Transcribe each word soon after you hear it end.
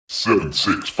7,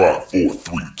 6, 5, 4,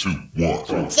 3, 2, 1. You'll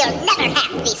never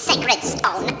have the sacred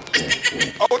stone.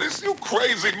 Oh, this you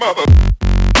crazy mother.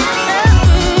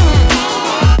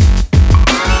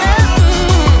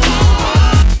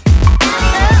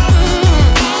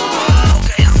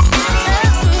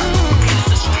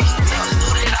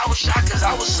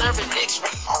 I was serving niggas.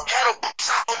 Had a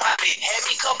on my bed. Had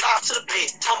me come out to the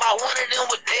bed. Talking about one of them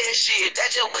with dead shit.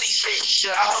 That's just what he said.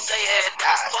 Shit, I hope they had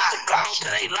died. Fuck the blocks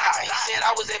till they lie. He said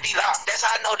I was at B-Lock. That's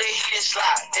how I know that he didn't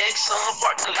slide. Ex-son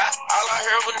parked the lot. All I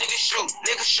heard was niggas shoot.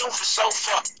 Niggas shoot for so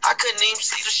far. I couldn't even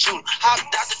see the shoot.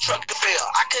 Hopped out the truck to fail.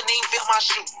 I couldn't even feel my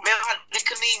shoe. Man, my nigga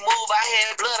couldn't even move. I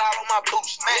had blood out on my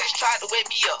boots. Man, niggas tried to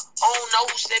wake me up. I don't know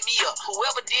who set me up.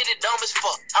 Whoever did it dumb as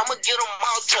fuck. I'ma get them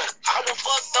all tucked. I was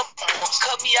fucked up.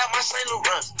 Cut me out my St.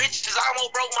 Laurent. Bitches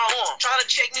almost broke my arm. Trying to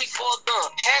check me for a gun.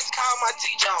 Had to call my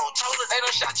T-John. Told her they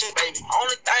done shot your baby.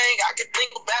 Only thing I can think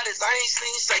about is I ain't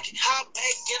seen Saki. Hop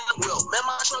back in the wheel. Man,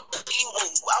 my truck the E-Woo.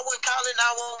 I wasn't calling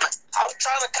 911. I was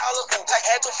trying to call a who. I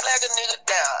had to flag a nigga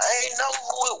down. I ain't know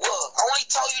who it was. I only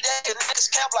told you that the niggas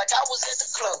camp like I was at the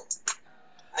club.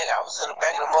 Nigga, I was in the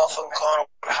back of the motherfucking car.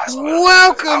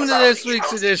 Welcome to this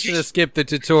week's edition of Skip the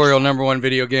Tutorial, #1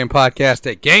 video game podcast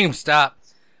at GameStop.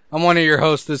 I'm one of your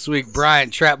hosts this week, Brian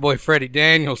Trapboy Freddie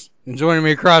Daniels. And joining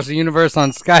me across the universe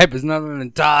on Skype is none other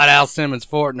than Todd Al Simmons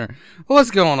Fortner.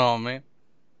 What's going on, man?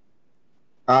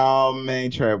 Oh, man,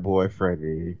 Trapboy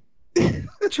Freddie.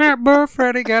 Trapboy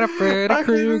Freddie got a Freddy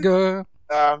Krueger.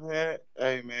 Man.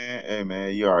 Hey,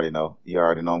 man. You already know.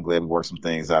 I'm glad we worked some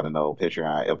things out in the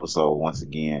Patreon episode once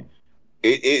again.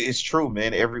 It's true,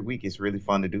 man. Every week it's really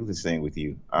fun to do this thing with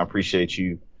you. I appreciate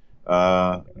you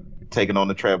taking on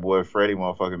the Trapboy Freddie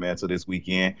motherfucking man till this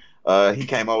weekend. He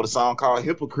came out with a song called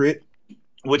Hypocrite,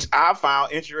 which I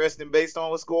found interesting based on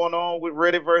what's going on with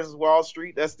Reddit versus Wall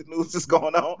Street. That's the news that's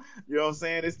going on. You know what I'm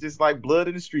saying? It's just like blood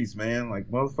in the streets, man. Like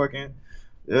motherfucking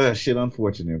shit,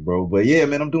 unfortunate, bro. But yeah,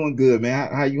 man, I'm doing good,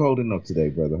 man. How you holding up today,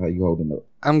 brother? How you holding up?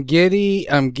 I'm giddy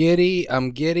as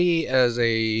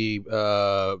a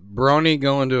brony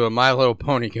going to a My Little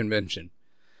Pony convention.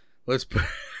 Let's put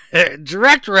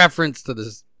direct reference to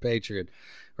this Patreon,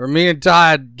 where me and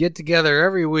Todd get together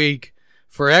every week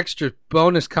for extra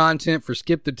bonus content for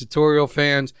Skip the Tutorial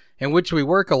fans, in which we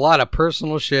work a lot of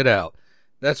personal shit out.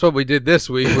 That's what we did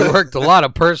this week. We worked a lot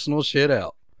of personal shit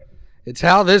out. It's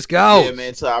how this goes. Yeah,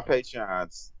 man, to our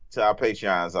Patreons,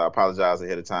 I apologize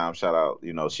ahead of time. Shout out,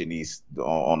 Shanice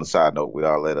on the side note with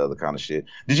all that other kind of shit.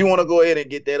 Did you want to go ahead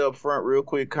and get that up front real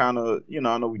quick? Kind of,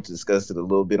 I know we discussed it a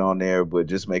little bit on there, but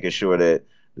just making sure that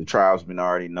the tribesmen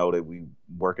already know that we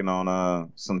working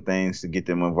on some things to get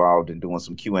them involved and doing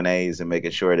some Q&As and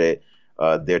making sure that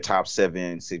their top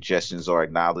 7 suggestions are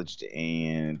acknowledged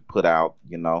and put out,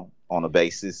 on a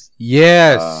basis.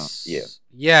 Yes.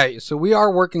 Yeah. So we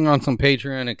are working on some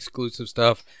Patreon exclusive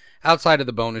stuff outside of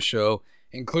the bonus show,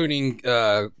 including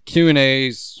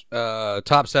Q&As,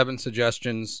 top 7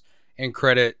 suggestions, and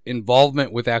credit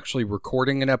involvement with actually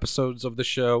recording an episodes of the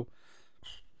show.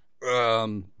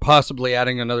 Possibly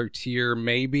adding another tier,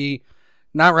 maybe.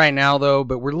 Not right now, though,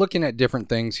 but we're looking at different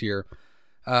things here.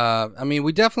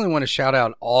 We definitely want to shout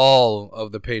out all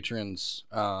of the patrons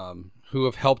who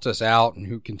have helped us out and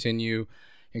who continue,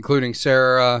 including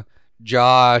Sarah,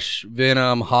 Josh,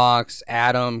 Venom, Hawks,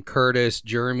 Adam, Curtis,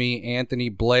 Jeremy, Anthony,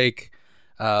 Blake,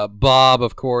 Bob,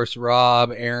 of course,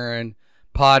 Rob, Aaron,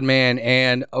 Podman,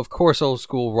 and, of course, old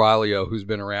school Rylio, who's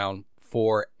been around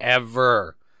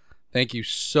forever. Thank you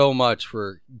so much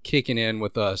for kicking in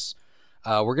with us.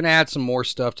 We're going to add some more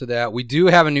stuff to that. We do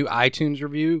have a new iTunes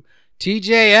review.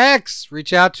 TJX,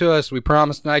 reach out to us. We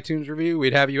promised an iTunes review.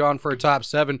 We'd have you on for a top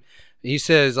 7. He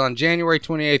says, on January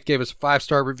 28th, gave us a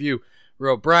 5-star review.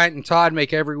 Wrote, Bryant and Todd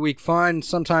make every week fun.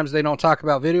 Sometimes they don't talk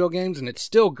about video games, and it's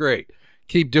still great.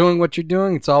 Keep doing what you're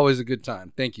doing. It's always a good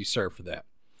time. Thank you, sir, for that.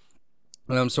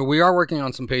 So we are working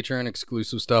on some Patreon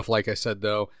exclusive stuff, like I said,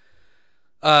 though.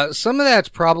 Some of that's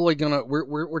probably gonna.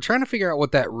 We're trying to figure out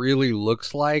what that really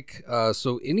looks like.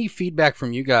 So any feedback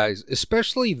from you guys,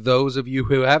 especially those of you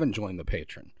who haven't joined the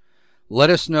Patreon,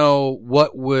 let us know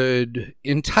what would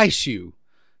entice you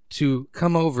to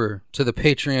come over to the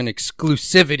Patreon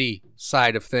exclusivity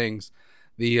side of things.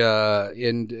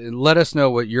 And let us know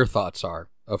what your thoughts are,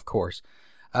 of course.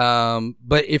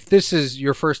 But if this is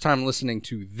your first time listening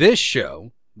to this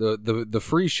show, the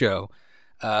free show.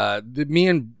 Me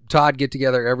and Todd get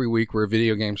together every week. We're a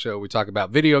video game show. We talk about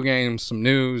video games, some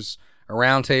news, a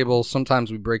roundtable.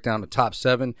 Sometimes we break down the top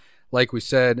 7. Like we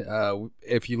said,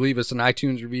 if you leave us an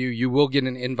iTunes review, you will get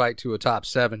an invite to a top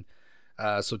 7.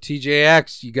 So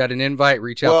TJX, you got an invite.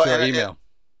 Reach out to our email.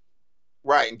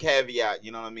 Right, and caveat,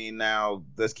 you know what I mean? Now,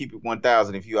 let's keep it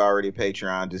 1,000 if you already a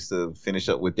Patreon, just to finish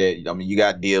up with that. I mean, you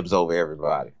got dibs over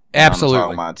everybody. You know what I'm Absolutely.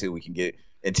 talking about, until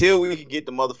we can get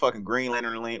the motherfucking Green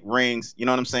Lantern rings, you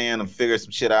know what I'm saying, and figure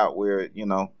some shit out where,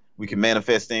 we can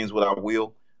manifest things with our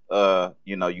will.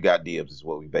 You got dibs is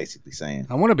what we basically saying.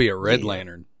 I want to be a Red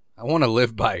Lantern. I want to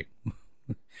live by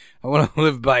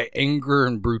anger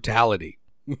and brutality.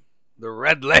 The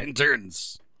Red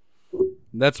Lanterns.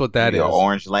 That's what that is. The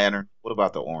Orange Lantern. What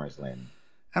about the Orange Lantern?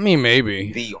 I mean,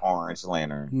 maybe. The Orange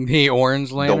Lantern. The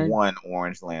Orange Lantern? The one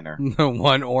Orange Lantern. The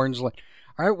one Orange Lantern.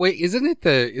 All right, wait, is it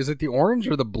the orange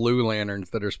or the blue lanterns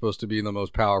that are supposed to be the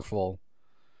most powerful?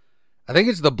 I think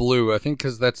it's the blue. I think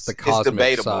because that's the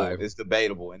cosmic side. It's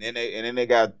debatable. And then they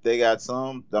got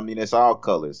some. I mean, it's all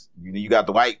colors. You got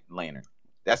the White Lantern.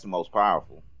 That's the most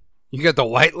powerful. You got the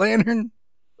White Lantern?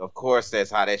 Of course,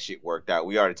 that's how that shit worked out.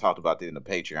 We already talked about that in the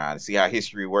Patreon. See how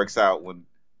history works out when.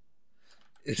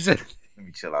 Is it? Let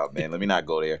me chill out, man. Let me not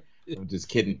go there. I'm just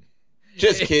kidding.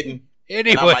 Just kidding.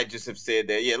 Anyway, and I might just have said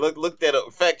that. Yeah, look that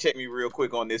up. Fact check me real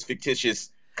quick on this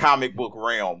fictitious comic book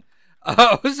realm.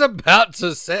 I was about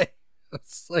to say,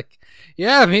 it's like,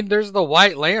 yeah, I mean, there's the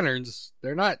White Lanterns.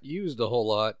 They're not used a whole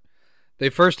lot. They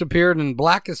first appeared in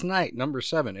Blackest Night, number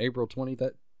 7, April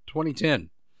 2010.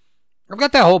 I've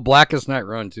got that whole Blackest Night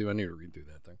run, too. I need to read through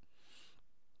that thing.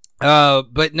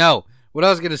 But no, what I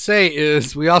was going to say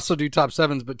is we also do top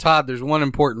 7s, but Todd, there's one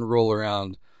important rule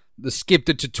around the skip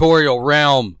the tutorial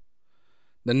realm.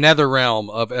 The nether realm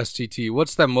of STT.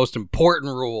 What's the most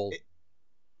important rule?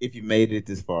 If you made it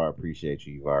this far, I appreciate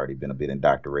you. You've already been a bit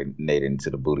indoctrinated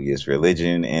into the Buddhist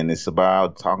religion, and it's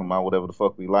about talking about whatever the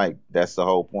fuck we like. That's the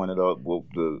whole point of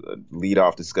the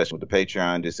lead-off discussion with the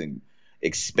Patreon, just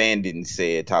expanded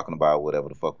and talking about whatever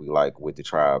the fuck we like with the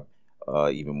tribe,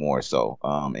 even more so.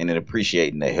 And then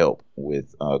appreciating the help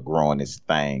with growing this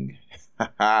thing.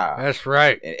 That's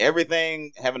right. And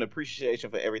everything, having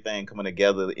appreciation for everything coming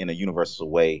together in a universal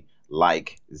way,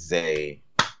 like Zay.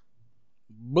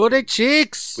 Booty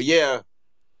cheeks. But yeah,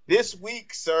 this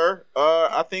week, sir,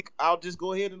 I think I'll just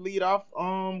go ahead and lead off.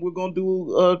 We're going to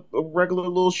do a regular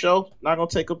little show. Not going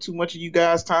to take up too much of you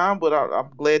guys' time, but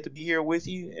I'm glad to be here with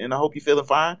you, and I hope you're feeling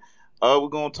fine. We're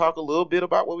going to talk a little bit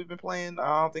about what we've been playing.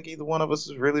 I don't think either one of us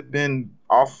has really been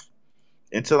off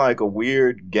into like a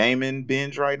weird gaming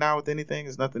binge right now with anything.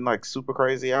 There's nothing like super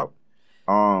crazy out.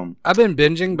 I've been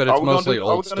binging, but it's mostly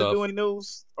old stuff. Are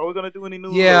we gonna do any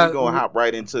news? Yeah, or we're gonna hop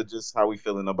right into just how we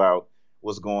feeling about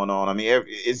what's going on. I mean,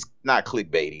 it's not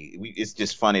clickbaity. It's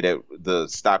just funny that the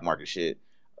stock market shit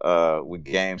with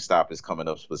GameStop is coming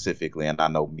up specifically, and I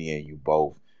know me and you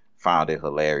both found it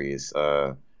hilarious.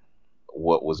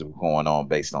 What was going on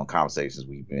based on conversations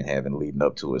we've been having leading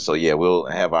up to it. So yeah, we'll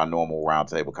have our normal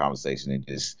roundtable conversation and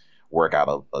just work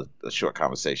out a short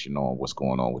conversation on what's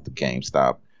going on with the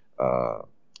GameStop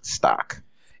stock.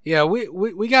 Yeah,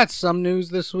 we got some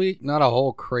news this week. Not a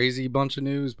whole crazy bunch of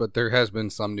news, but there has been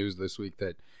some news this week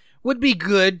that would be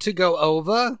good to go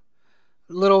over.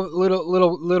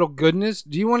 Little goodness.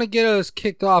 Do you want to get us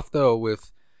kicked off though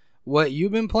with what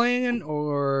you've been playing,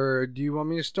 or do you want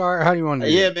me to start? How do you want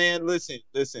to do it? Man,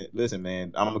 listen,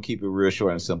 man. I'm gonna keep it real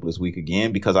short and simple this week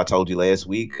again because I told you last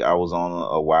week I was on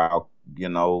a wild,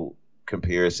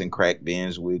 comparison crack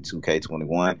binge with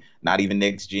 2K21. Not even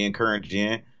next gen, current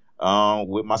gen.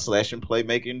 With my slash and play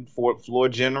making fourth floor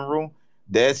general.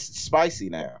 That's spicy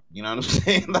now. You know what I'm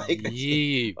saying? Like,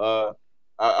 yeah.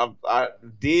 I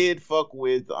did fuck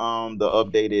with the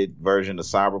updated version of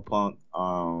Cyberpunk.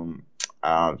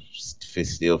 I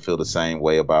still feel the same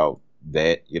way about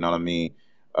that. You know what I mean?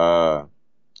 I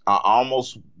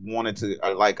almost wanted to,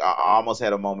 I almost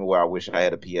had a moment where I wish I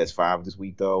had a PS5 this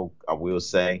week, though, I will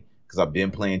say, because I've been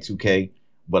playing 2K,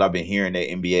 but I've been hearing that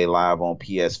NBA Live on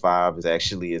PS5 is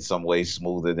actually in some ways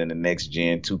smoother than the next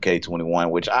gen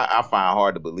 2K21, which I find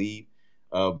hard to believe.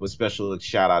 But special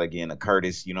shout out again to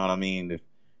Curtis. You know what I mean? If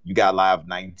you got Live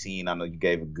 19, I know you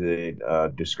gave a good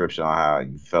description on how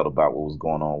you felt about what was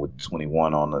going on with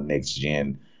 21 on the next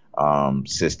gen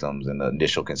systems and the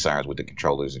initial concerns with the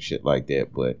controllers and shit like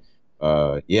that. But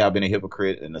yeah, I've been a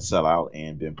hypocrite and a sellout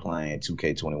and been playing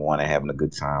 2K21 and having a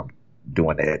good time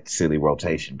doing that silly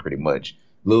rotation pretty much.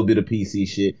 A little bit of PC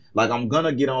shit. Like, I'm going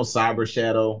to get on Cyber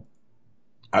Shadow.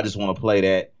 I just want to play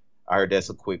that. I heard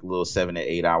that's a quick little 7 to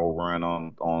 8 hour run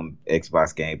on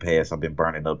Xbox Game Pass. I've been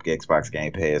burning up Xbox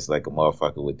Game Pass like a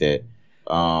motherfucker with that.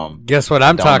 Guess what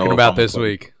I'm talking about this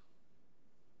week?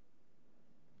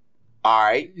 All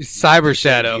right. Cyber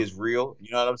Shadow is real.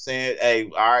 You know what I'm saying? Hey,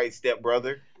 all right, step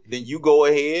brother. Then you go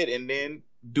ahead and then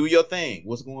do your thing.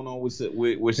 What's going on with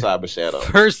Cyber Shadow?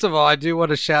 First of all, I do want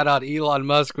to shout out Elon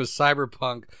Musk with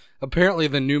Cyberpunk. apparently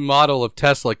the new model of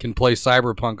Tesla can play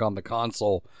Cyberpunk on the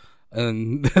console,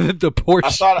 and the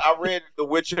Porsche. I read The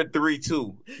Witcher 3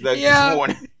 too this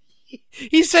morning.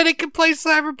 He said it could play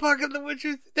Cyberpunk on The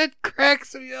Witcher. That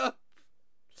cracks me up.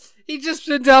 He just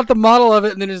sends out the model of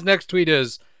it, and then his next tweet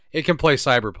is, it can play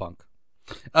Cyberpunk.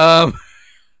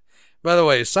 By the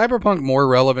way, is Cyberpunk more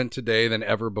relevant today than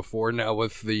ever before now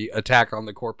with the attack on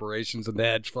the corporations and the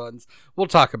hedge funds? We'll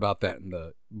talk about that in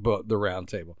the round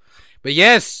table. But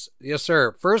yes,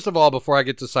 sir. First of all, before I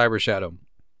get to Cyber Shadow,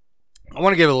 I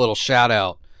want to give a little shout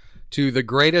out to the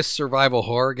greatest survival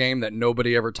horror game that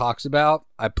nobody ever talks about.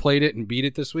 I played it and beat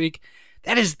it this week.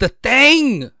 That is The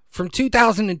Thing from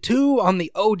 2002 on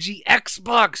the OG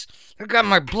Xbox. That got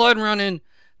my blood running.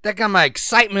 That got my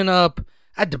excitement up.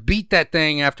 I had to beat that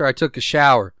thing after I took a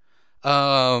shower.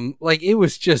 It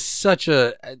was just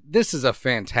this is a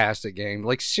fantastic game.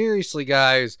 Like, seriously,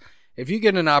 guys, if you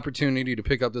get an opportunity to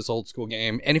pick up this old school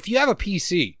game, and if you have a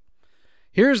PC,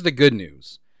 here's the good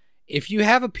news. If you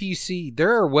have a PC,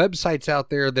 there are websites out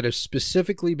there that have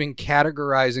specifically been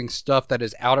categorizing stuff that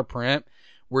is out of print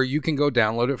where you can go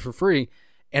download it for free.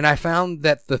 And I found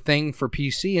that The Thing for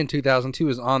PC in 2002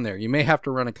 is on there. You may have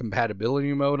to run a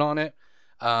compatibility mode on it.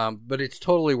 But it's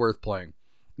totally worth playing.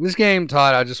 This game,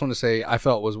 Todd, I just want to say I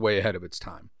felt was way ahead of its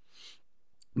time.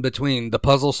 Between the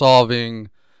puzzle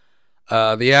solving,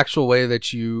 the actual way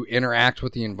that you interact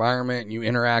with the environment, and you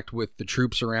interact with the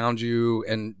troops around you,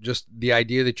 and just the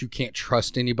idea that you can't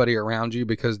trust anybody around you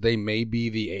because they may be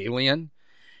the alien.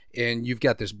 And you've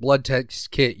got this blood test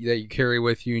kit that you carry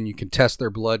with you, and you can test their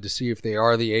blood to see if they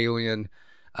are the alien.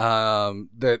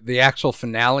 The actual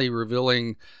finale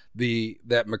revealing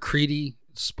that MacReady,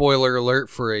 spoiler alert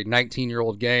for a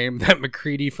 19-year-old game, that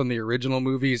MacReady from the original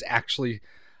movie is actually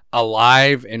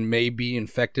alive and may be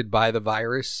infected by the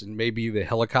virus and may be the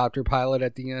helicopter pilot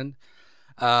at the end.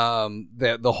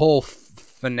 The whole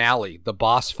finale, the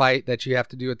boss fight that you have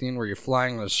to do at the end, where you're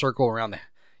flying in a circle around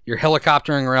you're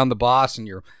helicoptering around the boss, and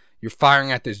you're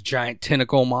firing at this giant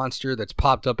tentacle monster that's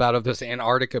popped up out of this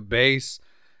Antarctica base.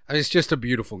 I mean, it's just a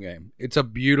beautiful game. It's a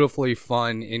beautifully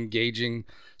fun, engaging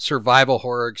survival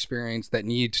horror experience that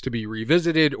needs to be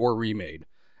revisited or remade.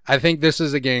 I think this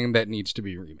is a game that needs to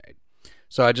be remade.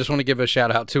 So I just want to give a shout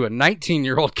out to a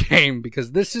 19-year-old game,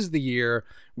 because this is the year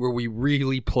where we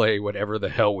really play whatever the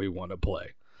hell we want to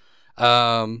play.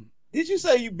 Did you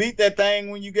say you beat that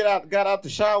thing when you got out the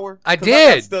shower? I did.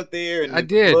 I got stuck there, and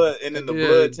the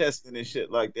blood testing and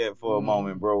shit like that for a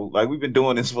moment, bro. Like, we've been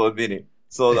doing this for a minute,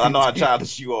 so I know how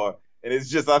childish you are. And it's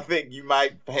just, I think you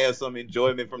might have some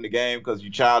enjoyment from the game because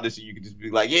you're childish, and you can just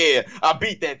be like, yeah, I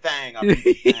beat that thing.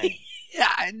 Yeah,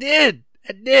 I did.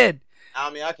 I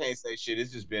mean, I can't say shit.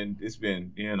 It's been,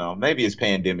 maybe it's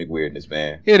pandemic weirdness,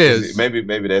 man. It is. Maybe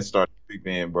that started to creep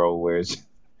in, bro, where it's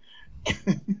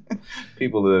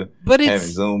people are having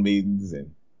Zoom meetings,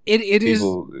 and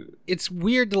it's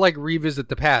weird to, like, revisit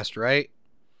the past, right?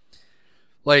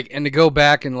 Like, and to go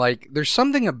back and, like, there's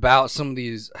something about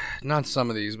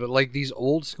but like these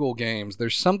old school games,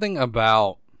 there's something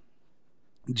about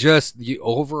just the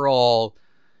overall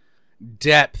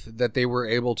depth that they were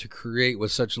able to create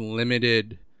with such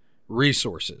limited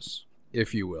resources,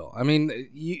 if you will. I mean,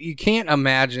 you can't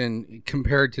imagine,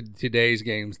 compared to today's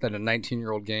games, that a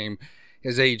 19-year-old game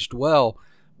has aged well.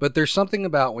 But there's something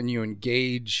about when you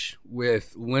engage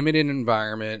with limited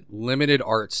environment, limited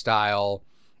art style,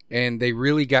 and they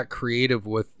really got creative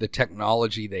with the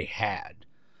technology they had.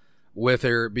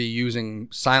 Whether it be using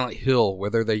Silent Hill,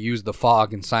 whether they used the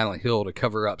fog in Silent Hill to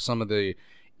cover up some of the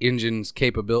engine's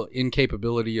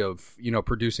incapability of,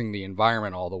 producing the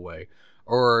environment all the way.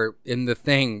 Or in The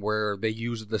Thing, where they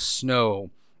use the snow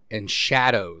and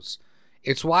shadows.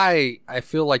 It's why I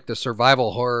feel like the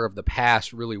survival horror of the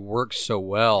past really works so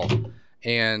well.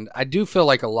 And I do feel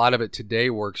like a lot of it today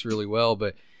works really well,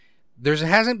 but there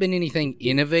hasn't been anything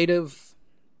innovative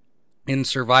in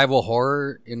survival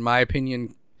horror, in my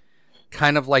opinion,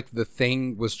 kind of like The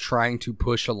Thing was trying to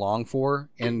push along for.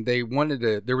 And they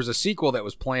there was a sequel that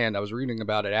was planned. I was reading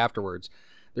about it afterwards.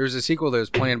 There was a sequel that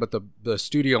was planned, but the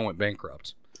studio went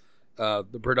bankrupt.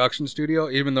 The production studio,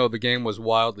 even though the game was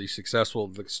wildly successful,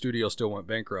 the studio still went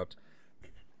bankrupt.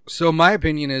 So my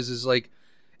opinion is like,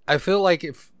 I feel like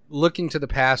if looking to the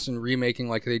past and remaking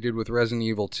like they did with Resident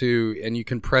Evil 2, and you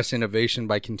can press innovation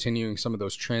by continuing some of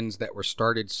those trends that were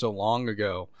started so long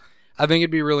ago, I think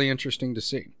it'd be really interesting to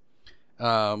see.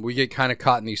 We get kind of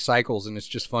caught in these cycles, and it's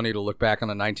just funny to look back on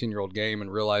a 19-year-old game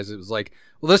and realize it was like,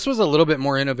 well, this was a little bit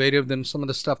more innovative than some of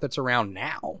the stuff that's around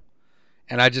now.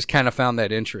 And I just kind of found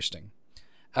that interesting.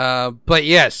 But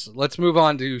yes, let's move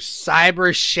on to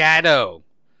Cyber Shadow.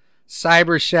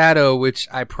 Cyber Shadow, which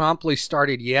I promptly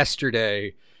started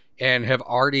yesterday and have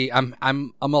already I'm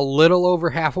a little over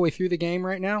halfway through the game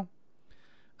right now.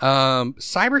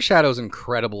 Cyber Shadow's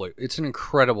incredible. It's an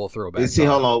incredible throwback. See,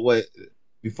 hold on, what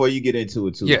before you get into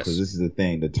it too, Yes. because this is the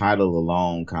thing. The title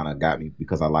alone kind of got me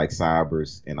because I like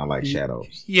cybers and I like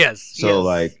shadows. Yes. So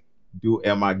yes. like,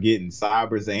 am I getting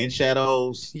cybers and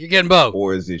shadows, You're getting both.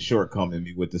 or is it shortcoming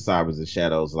me with the cybers and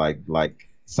shadows? Like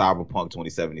Cyberpunk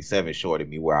 2077 shorted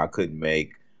me where I couldn't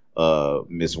make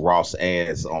Miss Ross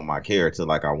ass on my character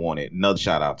like I wanted. Another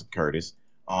shout out to Curtis,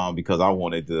 because I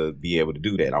wanted to be able to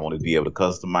do that. I wanted to be able to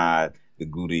customize the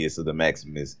Gluteus of the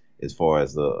Maximus as far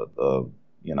as the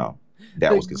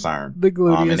that was concerned. The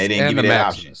Gluteus and they didn't and give me the that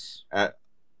Maximus. option.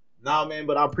 No, man,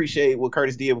 but I appreciate what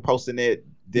Curtis did with posting that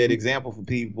example for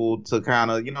people to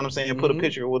kind of, you know what I'm saying, put a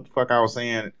picture of what the fuck I was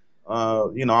saying.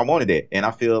 I wanted that, and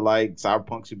I feel like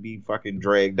Cyberpunk should be fucking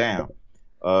dragged down.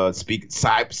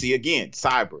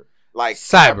 Cyber, like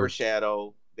Cyber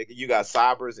Shadow. You got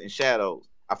cybers and shadows.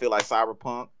 I feel like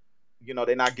Cyberpunk,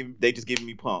 they just giving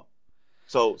me punk.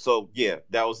 So yeah,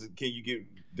 that was. Can you give?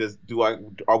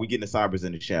 Are we getting the cybers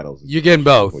and the shadows? You're getting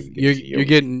both. You're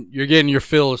getting your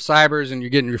fill of cybers and you're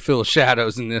getting your fill of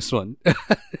shadows in this one.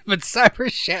 But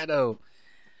Cyber Shadow,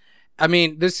 I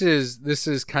mean, this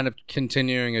is kind of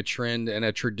continuing a trend and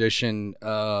a tradition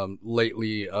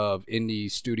lately of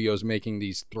indie studios making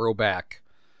these throwback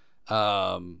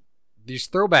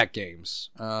games.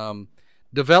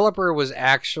 Developer was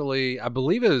actually, I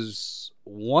believe it was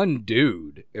one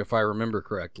dude, if I remember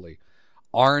correctly.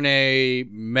 Arne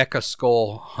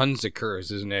Mechaskull Hunziker is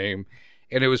his name,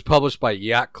 and it was published by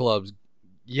Yacht Club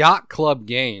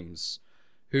Games,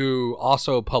 who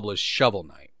also published Shovel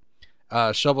Knight.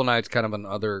 Shovel Knight's kind of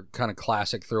another kind of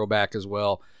classic throwback as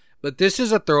well, but this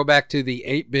is a throwback to the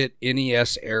 8-bit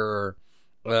NES era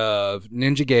of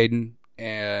Ninja Gaiden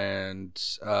and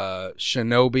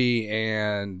Shinobi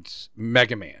and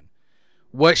Mega Man.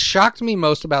 What shocked me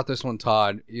most about this one,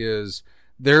 Todd, is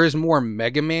there is more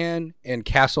Mega Man and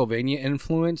Castlevania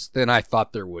influence than I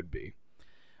thought there would be.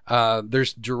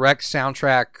 There's direct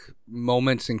soundtrack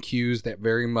moments and cues that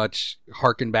very much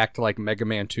harken back to like Mega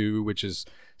Man 2, which is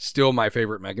still my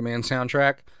favorite Mega Man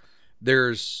soundtrack.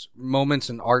 There's moments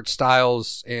and art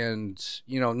styles and,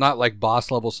 not like boss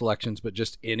level selections, but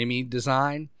just enemy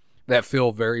design that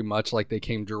feel very much like they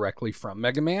came directly from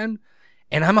Mega Man.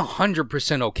 And I'm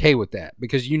 100% okay with that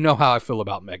because you know how I feel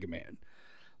about Mega Man.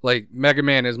 Like, Mega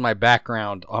Man is my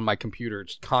background on my computer.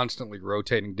 It's constantly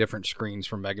rotating different screens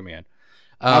from Mega Man.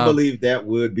 I believe that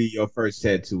would be your first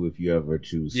tattoo if you ever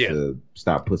choose to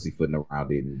stop pussyfooting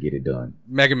around it and get it done.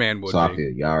 Mega Man would be. I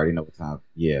feel you already know what time.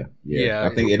 Yeah.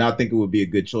 I think it would be a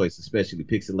good choice, especially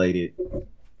pixelated.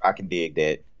 I can dig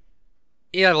that.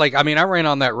 Yeah, I ran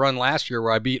on that run last year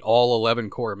where I beat all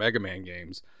 11 core Mega Man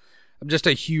games. I'm just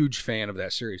a huge fan of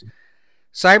that series.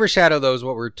 Cyber Shadow, though, is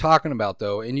what we're talking about,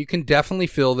 though, and you can definitely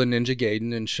feel the Ninja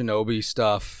Gaiden and Shinobi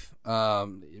stuff,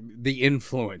 the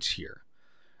influence here.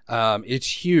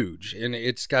 It's huge, and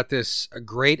it's got this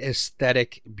great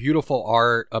aesthetic, beautiful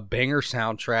art, a banger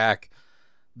soundtrack.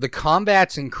 The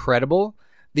combat's incredible.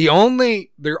 The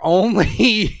only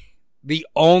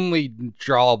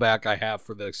drawback I have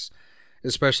for this,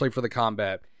 especially for the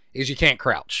combat, is you can't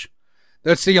crouch.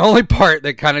 That's the only part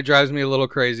that kind of drives me a little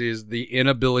crazy is the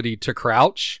inability to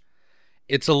crouch.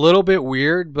 It's a little bit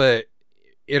weird, but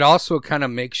it also kind of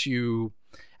makes you...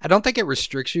 I don't think it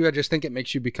restricts you. I just think it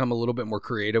makes you become a little bit more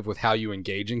creative with how you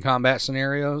engage in combat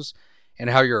scenarios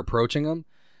and how you're approaching them.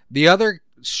 The other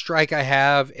strike I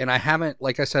have, and I haven't...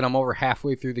 Like I said, I'm over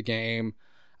halfway through the game.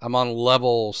 I'm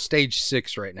on stage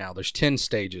 6 right now. There's 10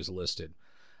 stages listed.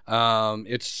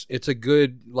 It's a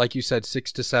good, like you said,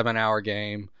 6 to 7 hour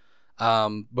game.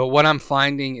 But what I'm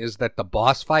finding is that the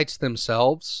boss fights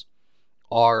themselves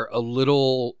are a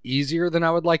little easier than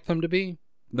I would like them to be.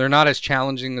 They're not as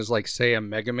challenging as, like, say, a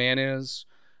Mega Man is,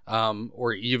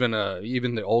 or even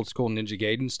the old school Ninja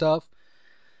Gaiden stuff.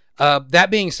 That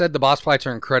being said, the boss fights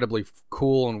are incredibly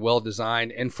cool and well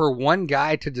designed. And for one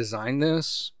guy to design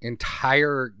this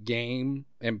entire game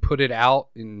and put it out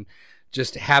and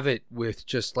just have it with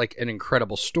just like an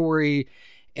incredible story.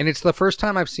 And it's the first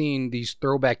time I've seen these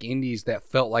throwback indies that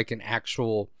felt like an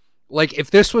actual, like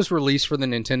if this was released for the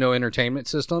Nintendo Entertainment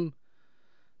System,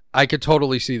 I could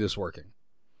totally see this working.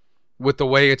 With the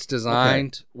way it's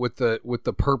designed, with the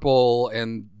purple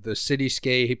and the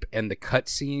cityscape and the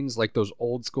cutscenes, like those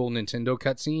old school Nintendo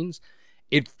cutscenes,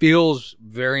 it feels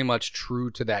very much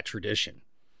true to that tradition.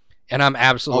 And I'm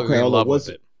absolutely in love with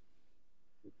it.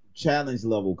 challenge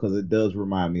level, because it does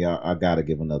remind me. I gotta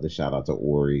give another shout out to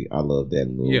Ori. I love that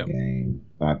little game,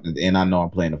 and I know I'm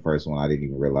playing the first one. I didn't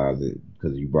even realize it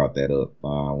because you brought that up.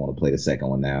 I want to play the second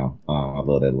one now. I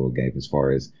love that little game as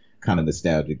far as kind of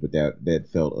nostalgic, but that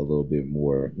felt a little bit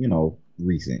more,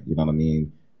 recent. You know what I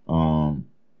mean?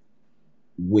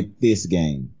 With this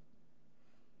game,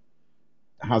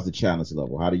 how's the challenge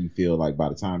level? How do you feel like by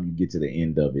the time you get to the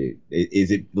end of it?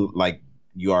 Is it like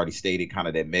you already stated, kind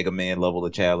of that Mega Man level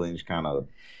of challenge, kind of?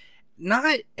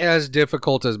 Not as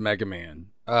difficult as Mega Man.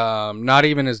 Not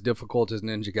even as difficult as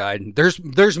Ninja Gaiden.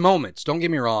 There's moments, don't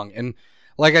get me wrong. And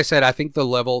like I said, I think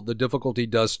the difficulty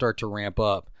does start to ramp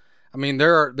up. I mean,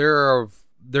 there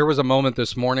was a moment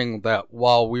this morning that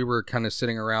while we were kind of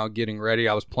sitting around getting ready,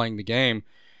 I was playing the game,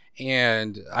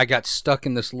 and I got stuck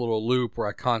in this little loop where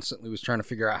I constantly was trying to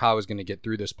figure out how I was going to get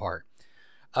through this part.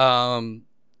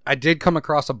 I did come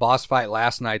across a boss fight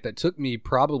last night that took me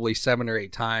probably 7 or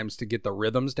 8 times to get the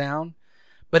rhythms down,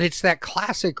 but it's that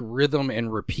classic rhythm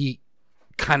and repeat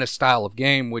kind of style of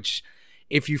game, which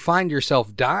if you find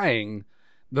yourself dying,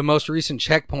 the most recent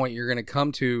checkpoint you're going to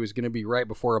come to is going to be right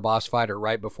before a boss fight or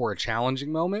right before a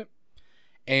challenging moment.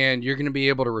 And you're going to be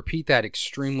able to repeat that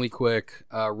extremely quick,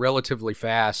 relatively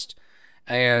fast.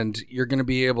 And you're going to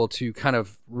be able to kind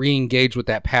of re-engage with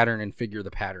that pattern and figure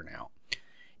the pattern out.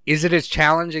 Is it as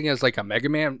challenging as like a Mega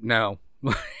Man? No.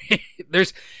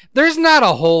 There's not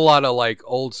a whole lot of like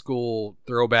old school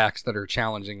throwbacks that are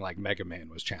challenging like Mega Man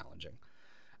was challenging.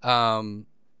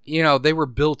 They were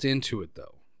built into it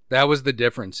though. That was the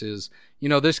difference is,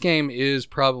 this game is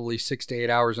probably 6 to 8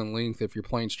 hours in length if you're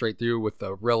playing straight through with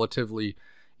a relatively,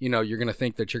 you're going to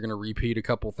think that you're going to repeat a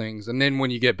couple things. And then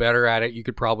when you get better at it, you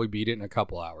could probably beat it in a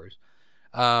couple hours.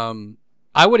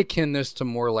 I would akin this to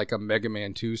more like a Mega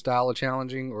Man 2 style of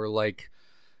challenging, or like,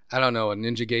 I don't know, a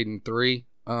Ninja Gaiden 3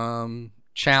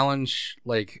 challenge,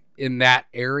 like in that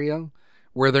area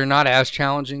where they're not as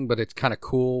challenging, but it's kind of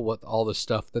cool with all the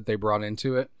stuff that they brought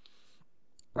into it.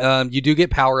 You do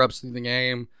get power-ups through the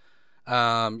game.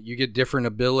 You get different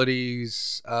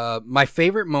abilities. My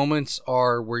favorite moments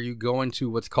are where you go into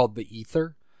what's called the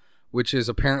Ether, which is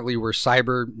apparently where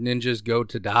cyber ninjas go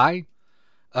to die,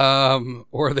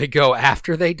 or they go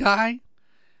after they die.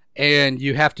 And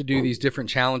you have to do these different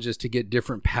challenges to get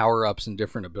different power-ups and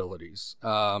different abilities.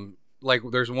 Like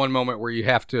there's one moment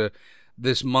where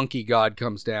this monkey god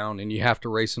comes down and you have to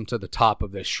race him to the top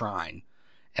of this shrine.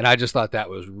 And I just thought that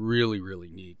was really, really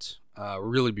neat.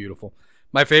 Really beautiful.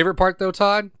 My favorite part, though,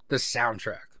 Todd, the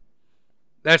soundtrack.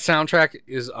 That soundtrack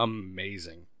is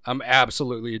amazing. I'm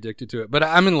absolutely addicted to it. But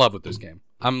I'm in love with this game.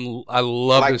 I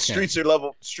love this game.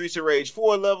 Like Streets of Rage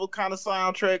 4 level kind of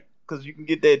soundtrack, because you can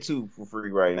get that, too, for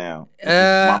free right now.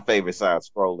 My favorite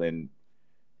side-scrolling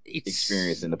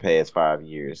experience in the past 5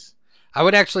 years. I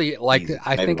would actually like it.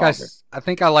 I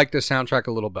think I like the soundtrack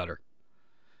a little better.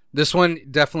 This one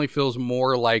definitely feels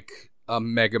more like a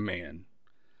Mega Man.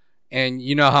 And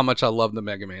you know how much I love the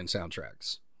Mega Man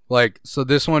soundtracks. So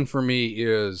this one for me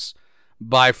is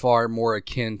by far more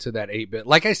akin to that 8-bit.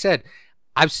 Like I said,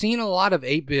 I've seen a lot of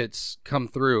 8-bits come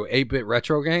through, 8-bit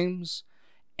retro games,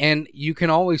 and you can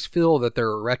always feel that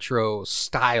they're a retro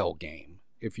style game,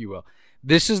 if you will.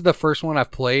 This is the first one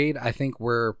I've played, I think,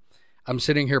 where I'm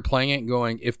sitting here playing it and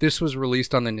going, if this was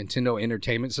released on the Nintendo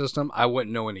Entertainment System, I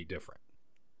wouldn't know any different.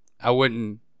 I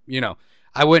wouldn't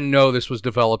know this was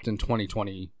developed in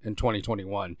 2020 and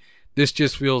 2021. This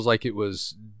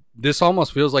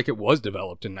almost feels like it was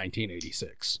developed in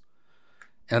 1986.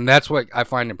 And that's what I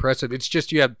find impressive. It's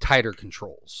just you have tighter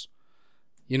controls.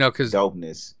 Because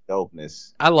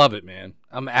dopeness. I love it, man.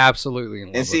 I'm absolutely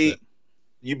in love with it.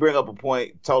 You bring up a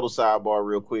point, total sidebar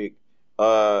real quick.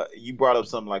 You brought up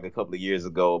something like a couple of years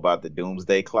ago about the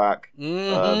doomsday clock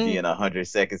being 100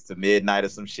 seconds to midnight or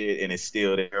some shit, and it's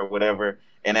still there or whatever.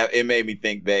 And it made me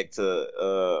think back to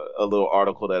a little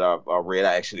article that I read.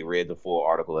 I actually read the full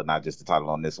article and not just the title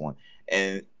on this one.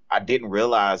 And I didn't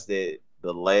realize that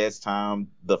the last time,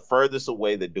 the furthest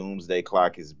away the doomsday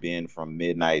clock has been from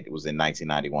midnight, it was in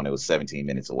 1991. It was 17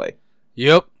 minutes away.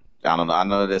 Yep. I don't know. I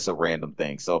know that's a random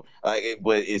thing. So,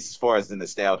 but as far as the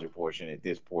nostalgia portion, at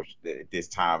this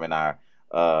time in our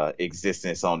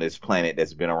existence on this planet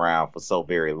that's been around for so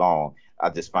very long, I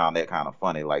just found that kind of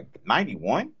funny. Like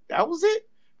 91, that was it.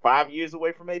 5 years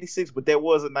away from 86, but there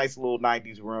was a nice little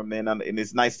 90s run, man. And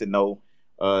it's nice to know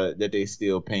that they're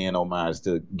still paying homage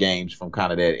to games from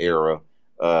kind of that era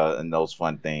and those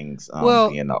fun things.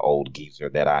 Being the old geezer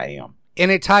that I am. And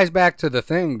it ties back to the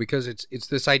thing because it's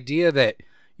this idea that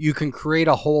you can create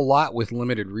a whole lot with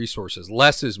limited resources.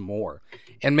 Less is more.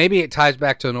 And maybe it ties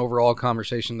back to an overall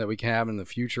conversation that we can have in the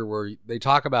future where they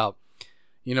talk about,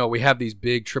 you know, we have these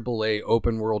big AAA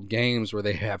open world games where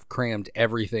they have crammed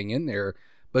everything in there,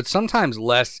 but sometimes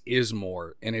less is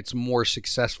more, and it's more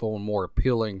successful and more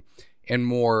appealing and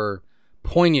more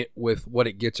poignant with what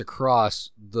it gets across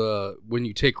when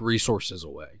you take resources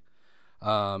away.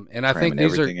 And I think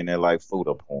these everything in there like food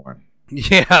or porn.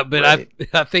 Yeah, but Right.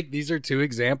 I think these are two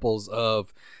examples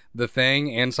of The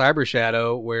Thing and Cyber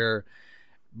Shadow, where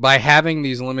by having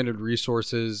these limited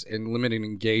resources and limited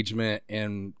engagement,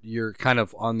 and you're kind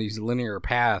of on these linear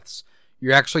paths,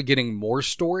 you're actually getting more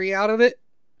story out of it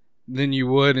than you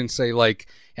would in, say, like,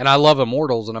 and I love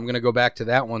Immortals, and I'm going to go back to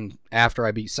that one after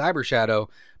I beat Cyber Shadow,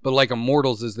 but like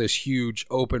Immortals is this huge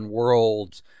open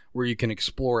world where you can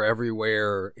explore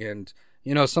everywhere, and,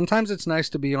 you know, sometimes it's nice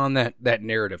to be on that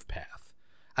narrative path.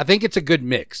 I think it's a good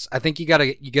mix. I think you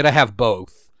gotta have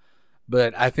both,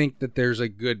 but I think that there's a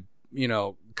good, you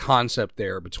know, concept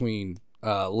there between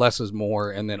less is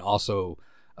more, and then also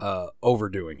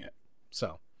overdoing it.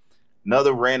 So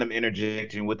Another random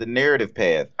interjection with the narrative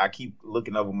path. I keep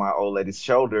looking over my old lady's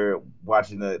shoulder,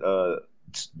 watching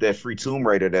that free Tomb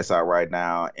Raider that's out right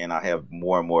now, and I have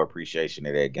more and more appreciation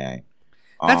of that game.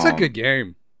 that's a good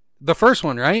game. The first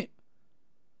one, right?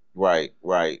 Right.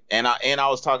 And I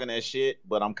was talking that shit,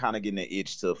 but I'm kind of getting an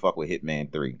itch to fuck with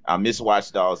Hitman 3. I miss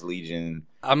Watch Dogs Legion.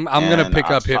 I'm gonna pick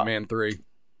up I Hitman 3.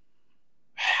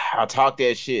 I talk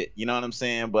that shit, you know what I'm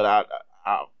saying? But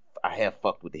I have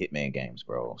fucked with the Hitman games,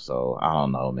 bro. So I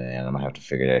don't know, man. I'm gonna have to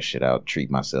figure that shit out.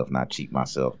 Treat myself, not cheat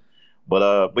myself.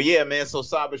 But yeah, man. So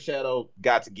Cyber Shadow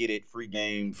got to get it free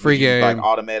game. Free game. Like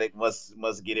automatic.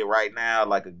 Must get it right now.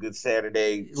 Like a good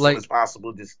Saturday, as soon as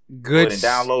possible. Just Good. go ahead and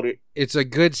download it. It's a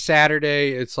good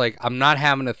Saturday. It's like I'm not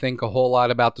having to think a whole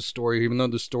lot about the story, even though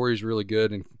the story is really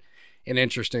good and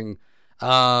interesting.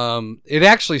 It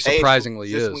actually surprisingly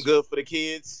Hey, is this is. one good for the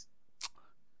kids?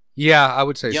 Yeah, I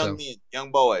would say Young so. men,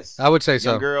 young boys. I would say Young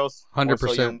so. girls, 100%.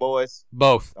 also young boys.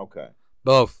 Both. Okay.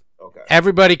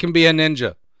 Everybody can be a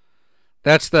ninja.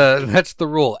 That's the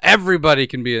rule. Everybody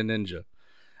can be a ninja.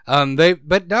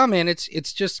 But no, man,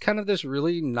 it's just kind of this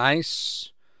really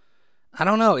nice. I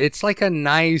don't know. It's like a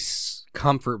nice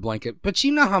comfort blanket. But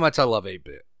you know how much I love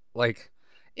 8-bit. Like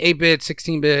 8-bit,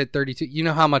 16-bit, 32. You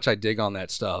know how much I dig on that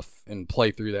stuff and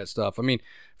play through that stuff. I mean,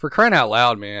 for crying out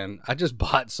loud, man, I just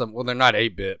bought some. Well, they're not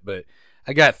 8-bit, but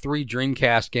I got 3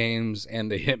 Dreamcast games and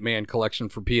the Hitman collection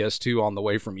for PS2 on the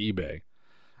way from eBay.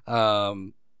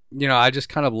 You know, I just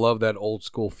kind of love that old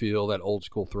school feel, that old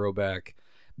school throwback.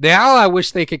 Now I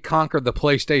wish they could conquer the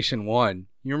PlayStation 1.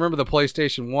 You remember the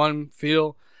PlayStation 1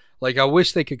 feel? Like, I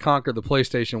wish they could conquer the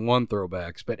PlayStation 1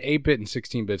 throwbacks, but 8-bit and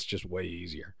 16-bit's just way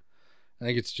easier. I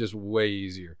think it's just way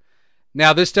easier.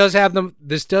 Now, this does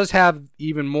have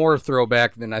even more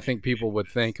throwback than I think people would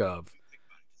think of,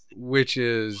 which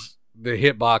is the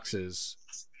hitboxes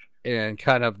and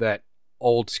kind of that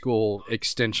old school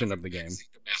extension of the game.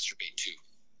 Masturbate too.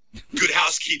 Good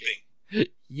housekeeping.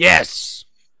 Yes.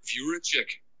 If you were a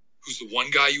chick, who's the one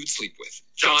guy you would sleep with?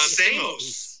 John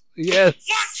Samos. Yes.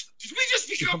 What? Did we just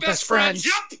become Become best friends?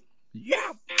 best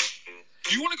Yup.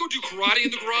 Do you want to go do karate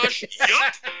in the garage?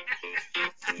 Yup.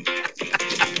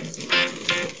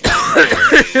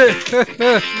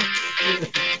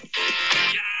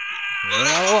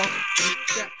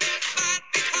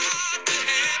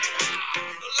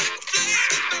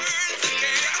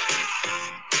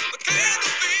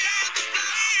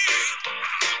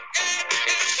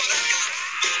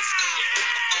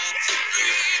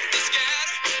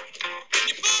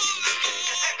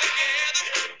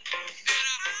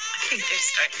 I think they're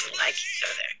starting to like each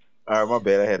other. All right, my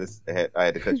bad. I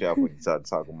had to cut you off when you started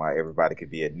talking about everybody could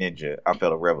be a ninja. I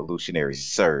felt a revolutionary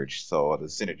surge, so the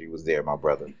synergy was there, my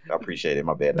brother. I appreciate it.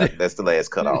 My bad. That's the last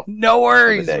cut off. No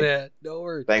worries, Of the day. man. No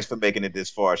worries. Thanks for making it this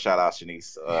far. Shout out,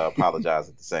 Shanice. Apologize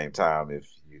at the same time if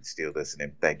you're still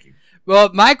listening. Thank you. Well,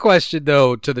 my question,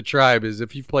 though, to the tribe is,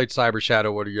 if you've played Cyber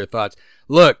Shadow, what are your thoughts?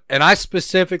 Look, and I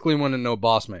specifically want to know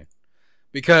Boss Man,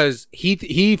 because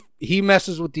he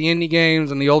messes with the indie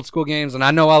games and the old school games, and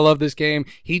I know I love this game.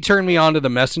 He turned me on to The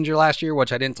Messenger last year,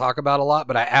 which I didn't talk about a lot,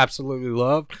 but I absolutely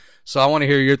loved. So I want to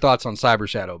hear your thoughts on Cyber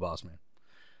Shadow, Boss Man.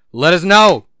 Let us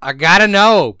know. I gotta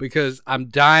know, because I'm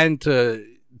dying to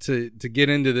get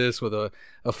into this with a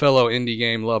fellow indie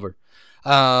game lover.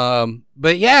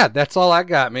 But yeah, that's all I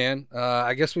got, man.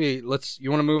 I guess you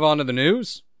want to move on to the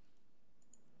news?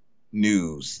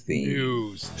 News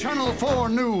theme. Channel 4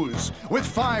 News with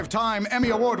 5-time Emmy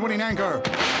Award-winning anchor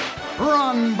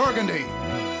Ron Burgundy.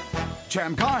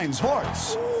 Cham Kine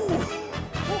Sports.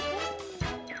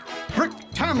 Rick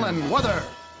Tamlin Weather.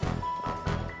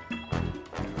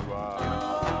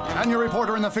 And your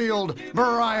reporter in the field,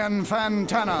 Brian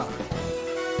Fantana.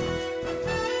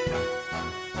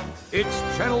 It's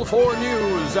Channel 4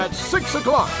 News at 6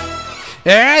 o'clock.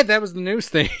 All right, that was the news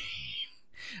thing.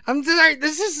 I'm sorry.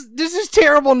 This is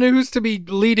terrible news to be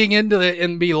leading into it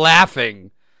and be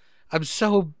laughing. I'm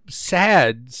so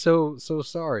sad. So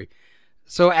sorry.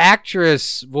 So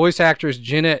voice actress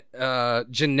Jeanette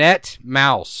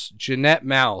Mouse,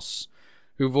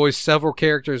 who voiced several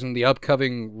characters in the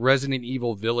upcoming Resident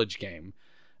Evil Village game,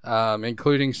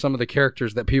 including some of the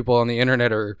characters that people on the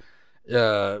internet are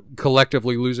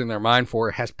collectively losing their mind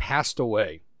for, has passed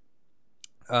away.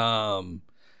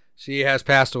 She has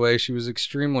passed away. She was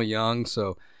extremely young,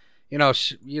 so I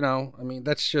mean,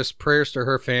 that's just prayers to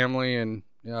her family and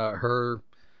her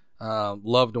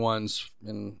loved ones,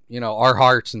 and our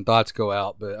hearts and thoughts go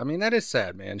out. But I mean, that is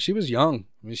sad, man. She was young.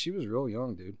 I mean, she was real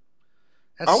young, dude.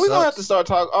 Are we gonna have to start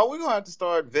talking? Are we gonna have to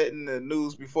start vetting the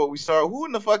news before we start? Who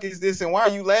in the fuck is this, and why are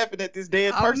you laughing at this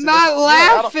dead person? I'm not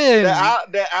laughing. I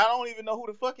don't even know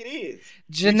who the fuck it is.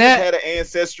 Jeanette we just had an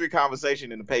ancestry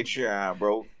conversation in the Patreon,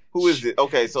 bro. Who is it?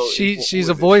 Okay, so she's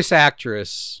a voice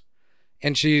actress,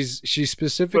 and she's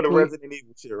specifically for the Resident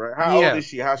Evil shit, right? How old is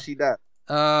she? How she died?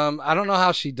 I don't know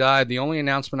how she died. The only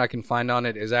announcement I can find on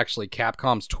it is actually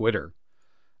Capcom's Twitter.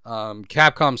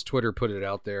 Capcom's Twitter put it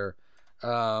out there.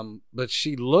 But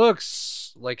she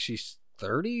looks like she's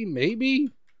 30, maybe.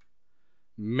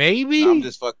 No, I'm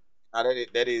just fucking.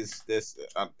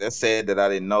 That's sad that I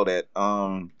didn't know that.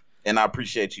 And I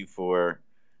appreciate you for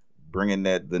bringing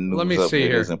the news. Let me up. see It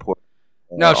here. is important.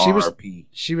 No, RRP.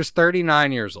 she was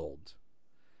 39 years old.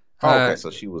 Okay,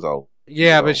 so she was old.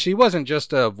 Yeah, but she wasn't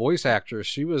just a voice actress.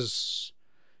 She was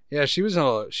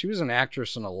an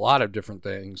actress in a lot of different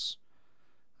things.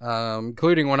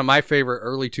 Including one of my favorite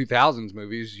early 2000s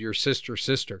movies, Your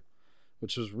Sister,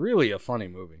 which was really a funny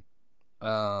movie.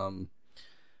 But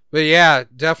yeah,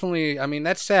 definitely. I mean,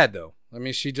 that's sad though. I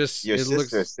mean, she just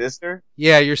sister.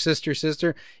 Yeah, Your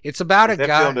Sister. It's about a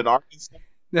guy. Filmed in Arkansas?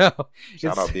 No,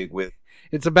 shout out Big With.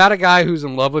 It's about a guy who's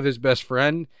in love with his best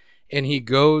friend, and he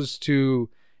goes to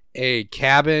a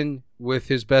cabin with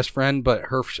his best friend, but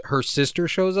her sister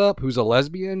shows up, who's a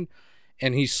lesbian,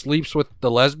 and he sleeps with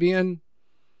the lesbian.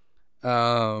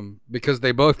 Because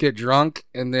they both get drunk,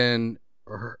 and then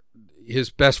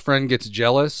his best friend gets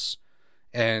jealous,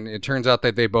 and it turns out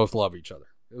that they both love each other.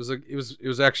 It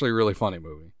was actually a really funny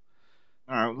movie.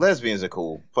 All right, lesbians are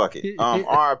cool. Fuck it.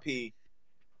 RIP.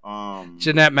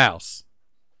 Jeanette Mouse.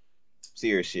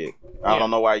 Serious shit. I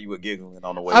don't know why you were giggling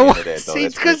on the way into that though.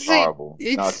 That's pretty horrible.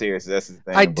 No, seriously, that's the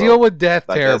thing. I deal with death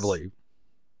terribly.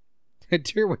 I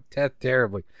deal with death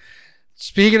terribly.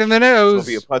 Speaking of the news,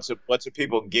 there'll be a bunch of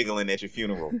people giggling at your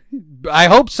funeral. I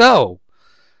hope so.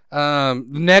 The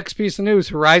next piece of news: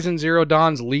 Horizon Zero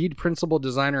Dawn's lead principal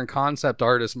designer and concept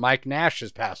artist Mike Nash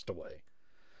has passed away.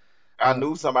 I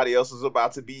knew somebody else was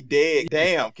about to be dead.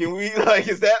 Damn, can we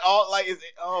is that all? Is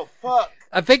it? Oh fuck!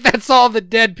 I think that's all the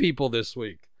dead people this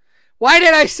week. Why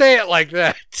did I say it like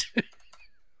that?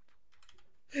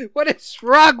 What is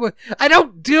wrong with? I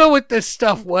don't deal with this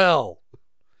stuff well.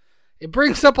 It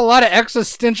brings up a lot of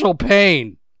existential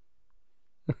pain.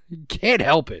 You can't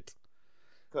help it.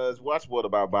 Because watch What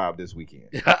About Bob this weekend.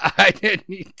 I didn't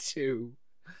need to.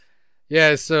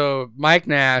 Yeah, so Mike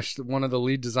Nash, one of the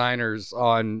lead designers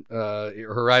on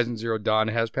Horizon Zero Dawn,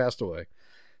 has passed away.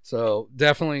 So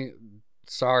definitely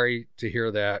sorry to hear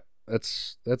that.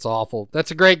 That's awful. That's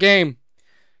a great game.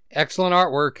 Excellent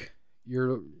artwork.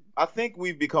 I think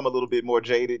we've become a little bit more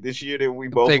jaded this year than we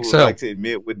both would like to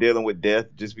admit. We're dealing with death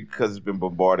just because it's been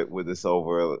bombarded with us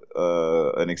over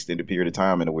an extended period of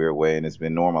time in a weird way, and it's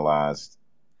been normalized.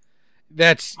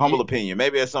 That's humble opinion.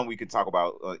 Maybe that's something we could talk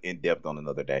about in depth on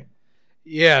another day.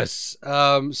 Yes.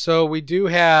 So we do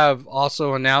have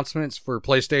also announcements for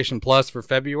PlayStation Plus for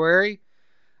February.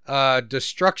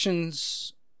 Destruction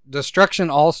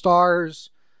All-Stars,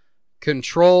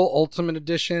 Control Ultimate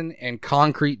Edition, and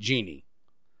Concrete Genie.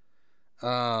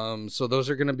 So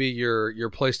those are going to be your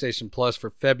PlayStation Plus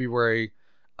for February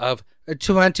of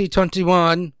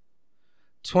 2021.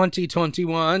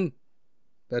 2021.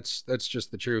 That's just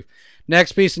the truth.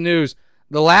 Next piece of news.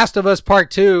 The Last of Us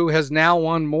Part 2 has now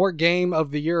won more Game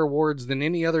of the Year awards than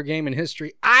any other game in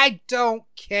history. I don't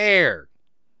care.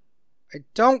 I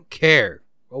don't care.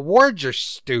 Awards are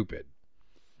stupid.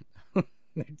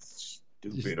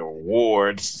 Stupid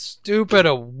awards. Stupid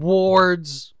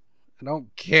awards. I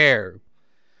don't care.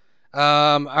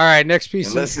 All right, next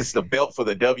piece. Unless it's the belt for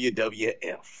the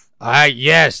WWF.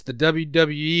 Yes, the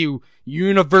WWE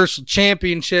Universal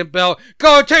Championship belt.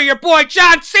 Go to your boy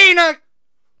John Cena.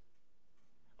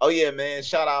 Oh yeah, man!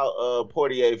 Shout out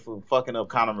Portier for fucking up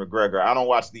Conor McGregor. I don't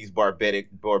watch these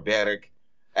barbaric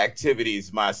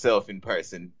activities myself in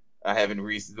person. I haven't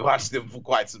watched them for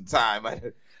quite some time.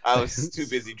 I was too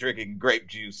busy drinking grape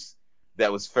juice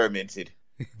that was fermented.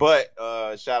 But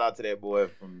shout out to that boy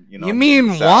from You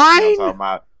mean wine? Talking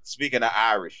about, speaking of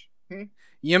Irish.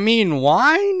 You mean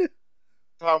wine?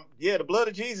 Yeah, the blood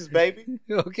of Jesus, baby.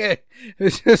 Okay.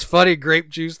 It's just funny grape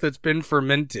juice that's been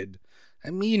fermented. I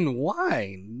mean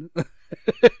wine.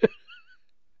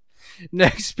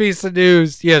 Next piece of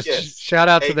news. Yes. Shout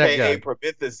out to that guy.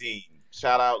 Promethazine.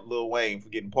 Shout out Lil Wayne for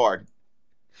getting pardoned.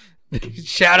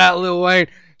 Shout out Lil Wayne.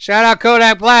 Shout out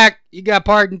Kodak Black. You got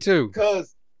pardoned too.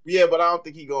 Yeah, but I don't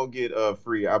think he gonna get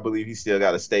free. I believe he still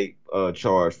got a state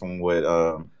charge from what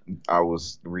I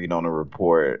was reading on a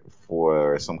report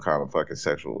for some kind of fucking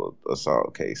sexual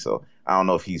assault case. So I don't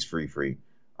know if he's free.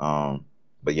 But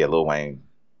yeah, Lil Wayne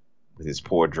with his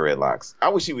poor dreadlocks. I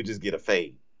wish he would just get a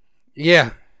fade.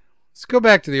 Yeah. Let's go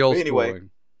back to the old anyway, school.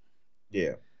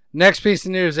 Yeah. Next piece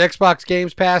of news: Xbox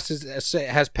Games Pass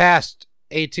has passed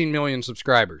 18 million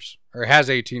subscribers, or has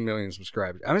 18 million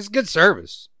subscribers. I mean, it's a good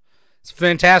service. It's a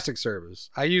fantastic service.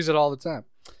 I use it all the time.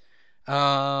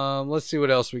 Let's see what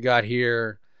else we got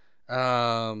here.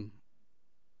 Sony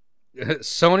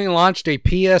launched a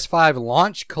PS5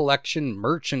 launch collection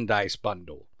merchandise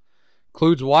bundle.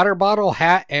 Includes water bottle,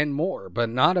 hat, and more, but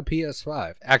not a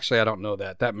PS5. Actually, I don't know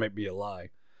that. That might be a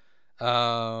lie.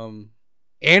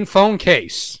 And phone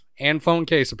case. And phone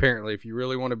case, apparently, if you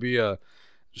really want to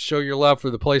show your love for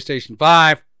the PlayStation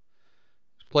 5.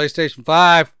 PlayStation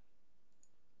 5.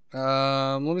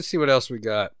 Let me see what else we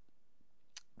got.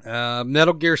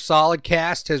 Metal Gear Solid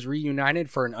cast has reunited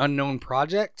for an unknown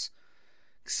project.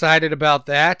 Excited about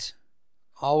that.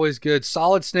 Always good.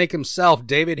 Solid Snake himself,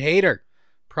 David Hayter,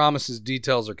 promises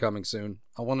details are coming soon.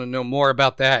 I want to know more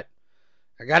about that.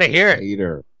 I gotta hear it.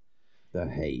 The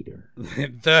hater.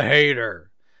 The hater.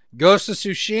 Ghost of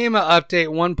Tsushima update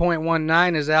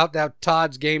 1.19 is out. That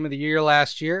Todd's game of the year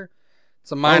last year.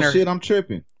 It's a minor. Oh shit, I'm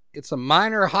tripping. It's a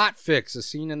minor hot fix as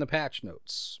seen in the patch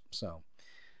notes. So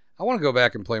I want to go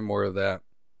back and play more of that.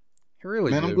 I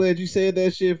really do. I'm glad you said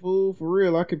that shit, fool. For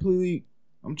real,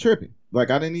 I'm tripping. Like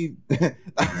I didn't even.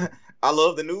 I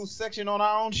love the news section on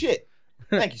our own shit.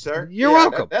 Thank you, sir. You're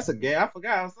welcome. That's a game. I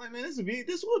forgot. I was like, man, this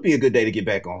would be a good day to get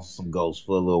back on some Ghosts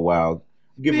for a little while.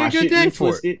 Get my shit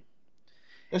retwisted.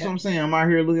 That's what I'm saying. I'm out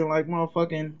here looking like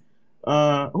motherfucking.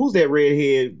 Who's that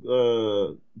redhead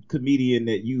comedian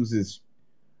that uses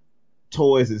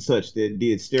toys and such that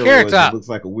did steroids and looks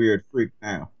like a weird freak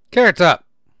now? Carrot Top.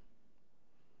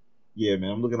 Yeah,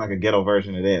 man, I'm looking like a ghetto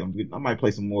version of that. I might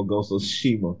play some more Ghost of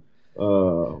Tsushima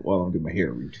while I'm getting my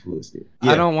hair retwisted.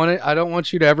 Yeah. I don't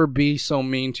want you to ever be so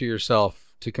mean to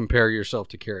yourself to compare yourself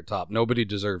to Carrot Top. Nobody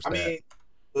deserves that. I mean,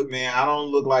 look, man, I don't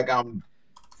look like I'm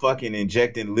fucking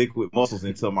injecting liquid muscles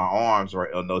into my arms or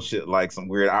no shit like some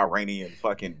weird Iranian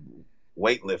fucking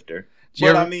weightlifter.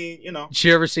 I mean, you know. Did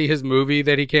you ever see his movie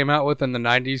that he came out with in the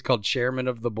 90s called Chairman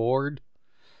of the Board?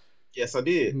 Yes, I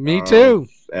did. Me too.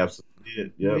 Absolutely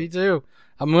did. Yep. Me too.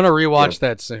 I'm going to rewatch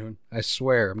that soon. I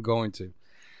swear I'm going to.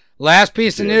 Last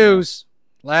piece of news.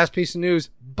 Biomutant,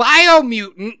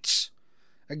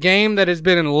 a game that has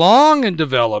been long in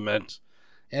development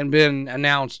and been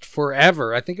announced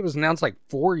forever. I think it was announced like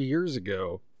 4 years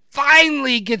ago.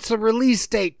 Finally gets a release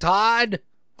date, Todd.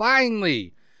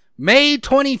 Finally. May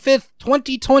 25th,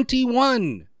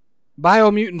 2021.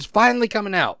 Biomutant's finally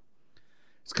coming out.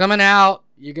 It's coming out.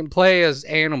 You can play as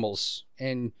animals,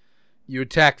 and you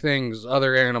attack things,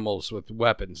 other animals with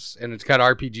weapons, and it's got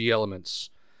RPG elements.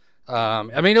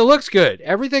 I mean, it looks good.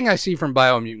 Everything I see from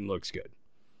Biomutant looks good.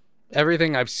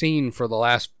 Everything I've seen for the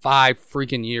last 5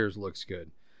 freaking years looks good.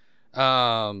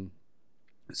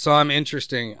 So I'm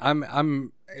interesting.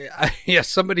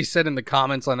 Somebody said in the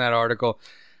comments on that article,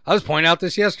 I was pointing out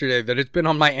this yesterday, that it's been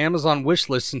on my Amazon wish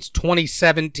list since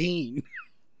 2017.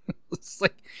 It's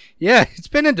like, yeah, it's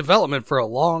been in development for a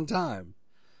long time.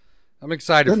 I'm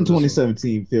excited. Doesn't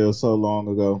 2017 feel so long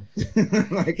ago?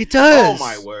 Like, it does. Oh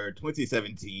my word,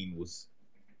 2017 was.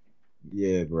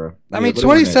 Yeah, bro. I mean,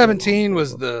 2017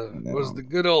 was the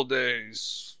good old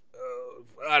days.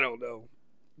 I don't know.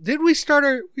 Did we start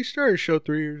a show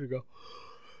 3 years ago?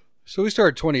 So we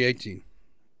started 2018.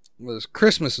 It was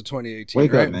Christmas of 2018.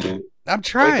 Wake right? up, man. I'm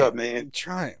trying. Wake up, man. I'm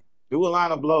trying. Do a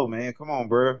line of blow, man. Come on,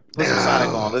 bro. Put some Sonic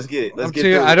on. Let's get it. Let's get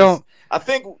it.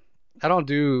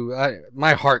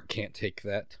 My heart can't take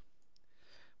that.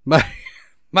 My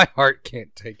heart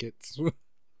can't take it.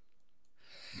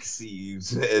 See,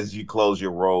 as you close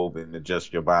your robe and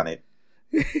adjust your bonnet.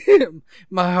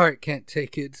 My heart can't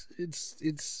take it.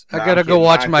 It's. I gotta go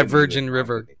watch my Virgin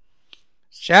River.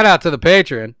 Shout out to the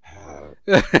Patreon.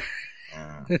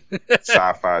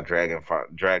 Sci-fi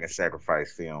dragon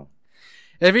sacrifice film.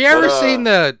 Have you ever seen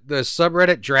the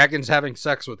subreddit Dragons Having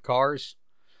Sex with Cars?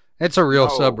 It's a real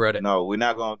subreddit. No, we're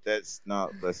not going.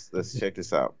 Let's check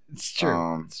this out. It's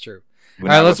true. It's true. All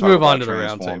right, let's move on to the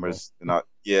round table.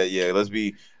 Yeah. Let's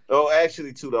be. Oh,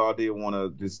 actually, too, though, I did want to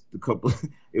just a couple.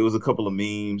 It was a couple of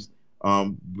memes.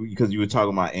 Because you were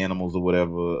talking about animals or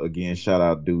whatever. Again, shout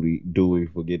out Dewey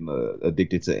for getting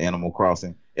addicted to Animal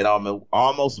Crossing. It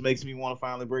almost makes me want to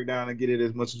finally break down and get it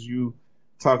as much as you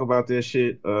talk about this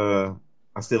shit.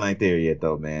 I still ain't there yet,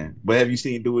 though, man. But have you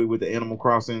seen Dewey with the Animal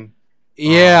Crossing?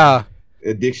 Yeah.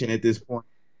 Addiction at this point.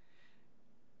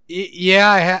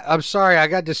 Yeah, I'm sorry. I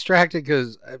got distracted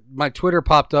because my Twitter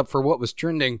popped up for what was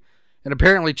trending. And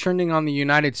apparently trending on the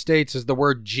United States is the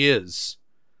word jizz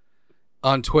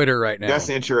on Twitter right now. That's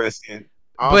interesting.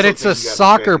 But it's a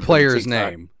soccer player's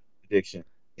name. Addiction.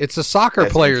 It's a soccer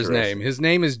player's name. His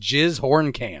name is Jizz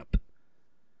Hornkamp.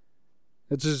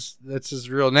 That's his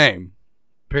real name.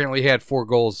 Apparently he had 4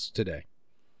 goals today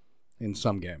in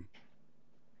some game.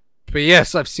 But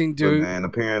yes, I've seen dude. Man,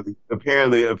 apparently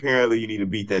you need to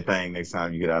beat that thing next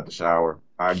time you get out the shower.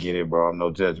 I get it, bro. I'm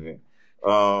no judgment.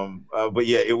 But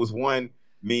yeah, it was one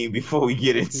meme before we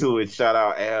get into it. Shout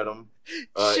out Adam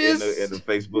in the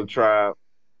Facebook tribe,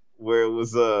 where it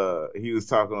was he was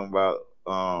talking about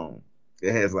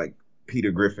it has like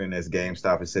Peter Griffin as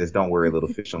GameStop. It says, "Don't worry, little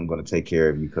fish, I'm going to take care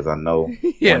of you because I know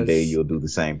one day you'll do the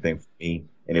same thing for me."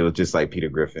 And it was just like Peter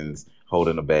Griffin's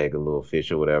holding a bag of little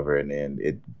fish or whatever, and then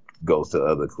it goes to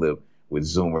other clip with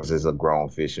Zoomers as a grown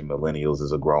fish and Millennials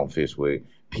as a grown fish, where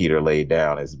Peter laid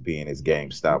down as being his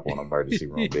GameStop on emergency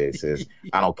room bed. Says,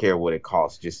 "I don't care what it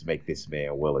costs, just make this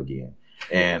man well again."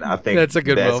 And I think that's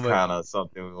kind of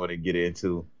something we want to get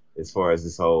into as far as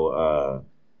this whole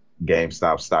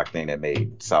GameStop stock thing that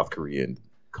made South Korean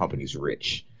companies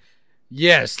rich.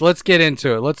 Yes, let's get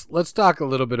into it. Let's talk a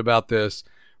little bit about this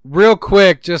real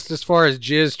quick. Just as far as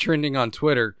jizz trending on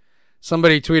Twitter,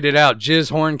 somebody tweeted out,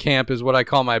 "Jizz Hornkamp is what I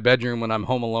call my bedroom when I'm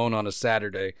home alone on a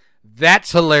Saturday."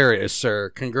 That's hilarious,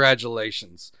 sir.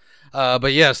 Congratulations.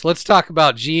 But yes, let's talk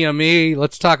about GME.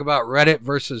 Let's talk about Reddit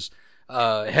versus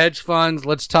hedge funds.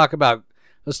 Let's talk about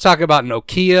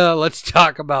Nokia. Let's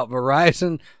talk about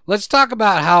Verizon. Let's talk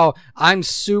about how I'm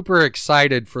super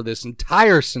excited for this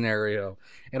entire scenario.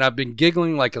 And I've been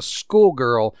giggling like a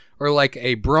schoolgirl or like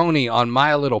a brony on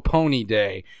My Little Pony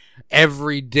Day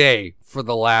every day for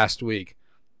the last week.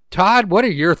 Todd, what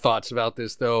are your thoughts about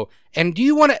this though? And do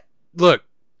you want to look?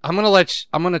 I'm going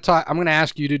to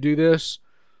ask you to do this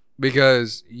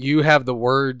because you have the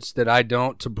words that I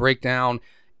don't to break down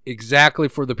exactly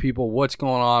for the people what's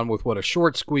going on with what a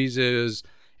short squeeze is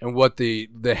and what the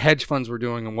hedge funds were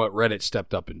doing and what Reddit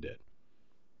stepped up and did.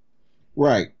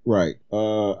 Right.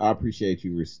 I appreciate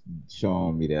you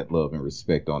showing me that love and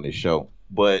respect on this show.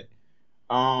 But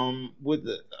I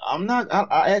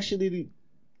actually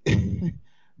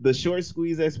the short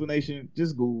squeeze explanation,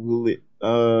 just Google it.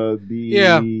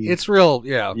 It's real.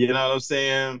 Yeah. You know what I'm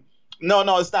saying? No,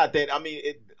 it's not that. I mean,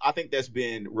 I think that's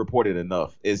been reported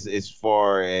enough as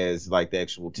far as like the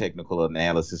actual technical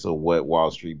analysis of what Wall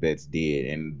Street Bets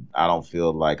did. And I don't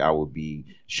feel like I would be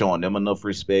showing them enough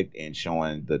respect and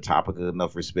showing the topic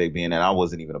enough respect, being that I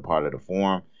wasn't even a part of the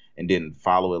forum and didn't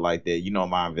follow it like that. You know,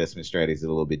 my investment strategy is a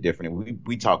little bit different.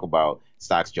 We talk about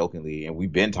stocks jokingly, and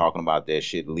we've been talking about that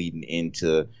shit leading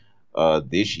into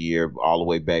this year all the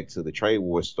way back to the trade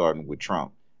war starting with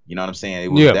Trump. You know what I'm saying?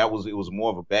 It was more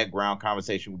of a background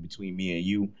conversation between me and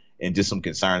you, and just some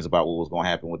concerns about what was going to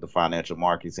happen with the financial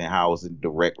markets and how it's in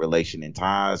direct relation and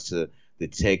ties to the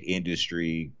tech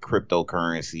industry,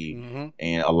 cryptocurrency,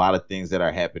 and a lot of things that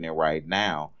are happening right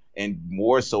now, and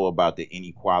more so about the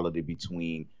inequality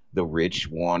between the rich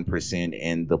 1%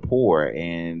 and the poor,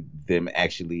 and them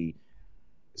actually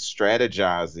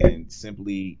strategizing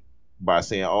simply by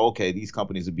saying, oh, okay, these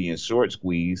companies are being short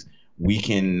squeezed. We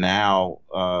can now,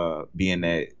 being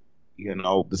that, you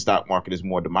know, the stock market is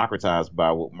more democratized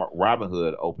by what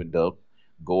Robinhood opened up,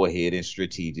 go ahead and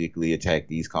strategically attack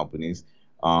these companies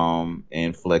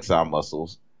and flex our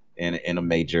muscles in a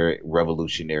major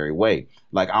revolutionary way.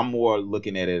 Like, I'm more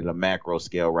looking at it at a macro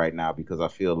scale right now because I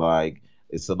feel like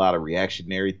it's a lot of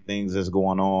reactionary things that's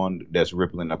going on that's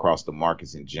rippling across the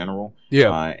markets in general.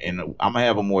 Yeah. And I'm going to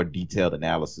have a more detailed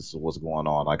analysis of what's going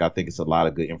on. Like, I think it's a lot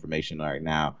of good information right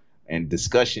now and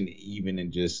discussion, even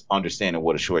in just understanding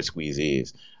what a short squeeze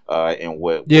is and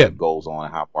what goes on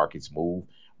and how markets move.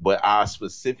 But I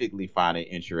specifically find it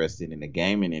interesting in the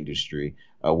gaming industry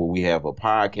where we have a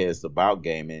podcast about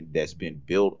gaming that's been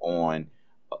built on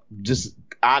just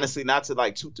honestly, not to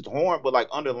like toot the horn, but like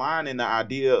underlining the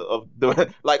idea of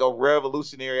the like a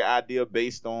revolutionary idea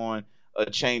based on a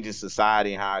change in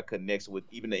society and how it connects with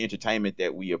even the entertainment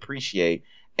that we appreciate.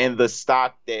 And the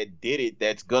stock that did it,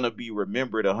 that's gonna be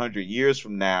remembered 100 years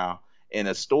from now in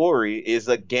a story, is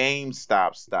a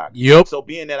GameStop stock. Yep. So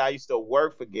being that I used to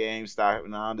work for GameStop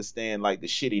and I understand like the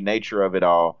shitty nature of it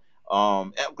all.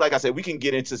 Like I said, we can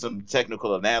get into some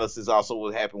technical analysis. Also,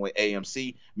 what happened with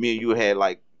AMC. Me and you had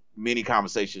like many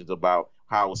conversations about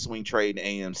how I was swing trading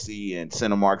AMC and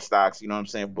Cinemark stocks. You know what I'm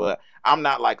saying? But I'm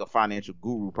not like a financial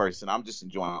guru person. I'm just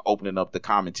enjoying opening up the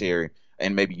commentary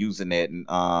and maybe using that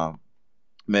and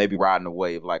maybe riding the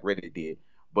wave like Reddit did.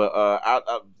 But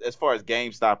as far as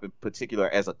GameStop in particular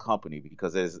as a company,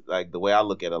 because as like the way I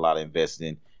look at a lot of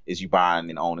investing is you buying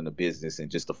and owning a business and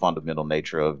just the fundamental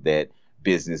nature of that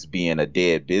business being a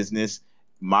dead business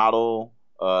model.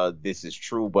 This is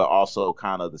true, but also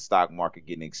kind of the stock market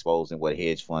getting exposed and what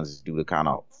hedge funds do to kind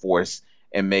of force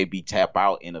and maybe tap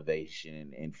out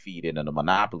innovation and feed into the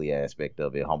monopoly aspect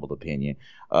of it, humble opinion,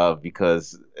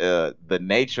 because the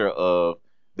nature of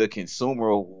the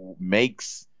consumer who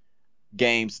makes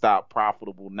GameStop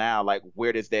profitable now, like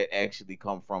where does that actually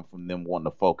come from them wanting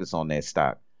to focus on that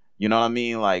stock? You know what I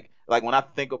mean? Like when I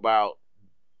think about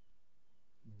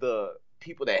the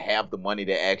people that have the money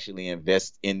to actually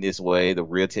invest in this way, the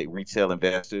retail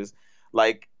investors,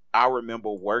 like I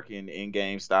remember working in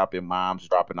GameStop and moms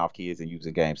dropping off kids and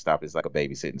using GameStop as like a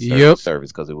babysitting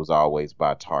service because it was always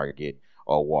by Target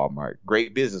or Walmart.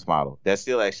 Great business model. That's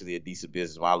still actually a decent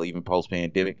business model, even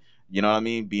post-pandemic. You know what I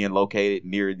mean? Being located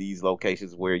near these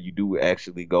locations where you do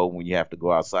actually go when you have to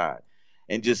go outside.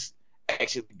 And just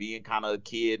actually being kind of a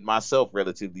kid myself,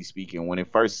 relatively speaking, when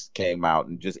it first came out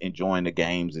and just enjoying the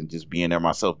games and just being there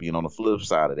myself, being on the flip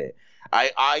side of that.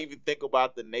 I even think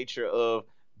about the nature of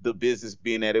the business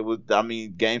being that it was, I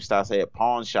mean, GameStop had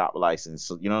pawn shop license,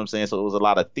 so you know what I'm saying? So it was a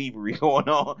lot of thievery going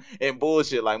on and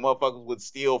bullshit. Like motherfuckers would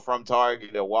steal from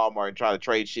Target or Walmart and try to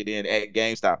trade shit in at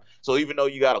GameStop. So even though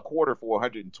you got a quarter for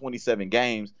 127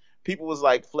 games, people was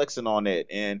like flexing on that.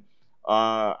 And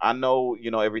I know, you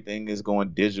know, everything is going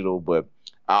digital, but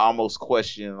I almost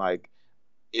question like,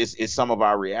 is some of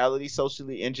our reality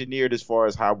socially engineered as far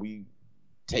as how we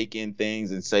take in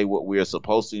things and say what we're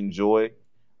supposed to enjoy?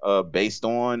 Based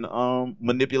on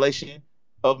manipulation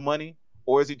of money,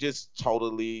 or is it just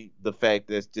totally the fact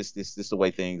that this is the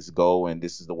way things go and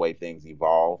this is the way things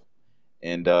evolve,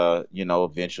 and you know,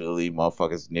 eventually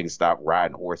niggas stopped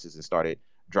riding horses and started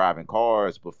driving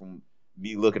cars. But from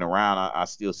me looking around, I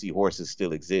still see horses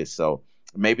still exist. So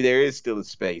maybe there is still a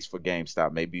space for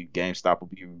GameStop. Maybe GameStop will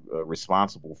be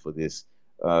responsible for this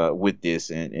with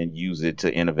this and use it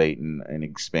to innovate and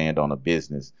expand on a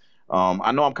business.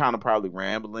 I know I'm kind of probably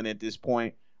rambling at this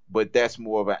point, but that's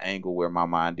more of an angle where my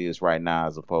mind is right now,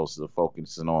 as opposed to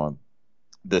focusing on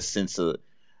the sense of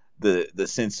the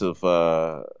sense of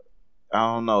I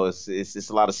don't know. It's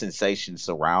a lot of sensation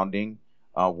surrounding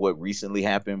what recently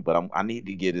happened, but I need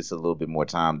to give this a little bit more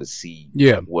time to see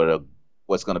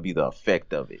what's going to be the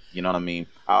effect of it. You know what I mean?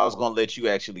 I was going to let you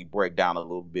actually break down a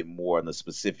little bit more on the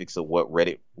specifics of what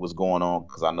Reddit was going on,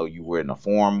 because I know you were in the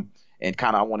forum. And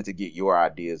kind of I wanted to get your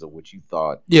ideas of what you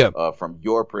thought from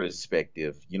your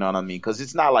perspective. You know what I mean? Because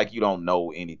it's not like you don't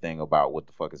know anything about what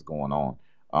the fuck is going on.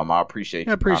 I appreciate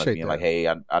you kind of being like, hey,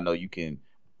 I know you can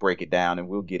break it down, and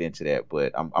we'll get into that.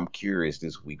 But I'm curious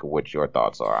this week of what your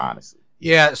thoughts are, honestly.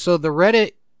 Yeah, so the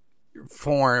Reddit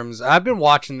forums, I've been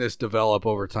watching this develop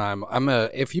over time.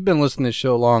 If you've been listening to this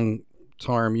show long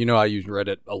term, you know I use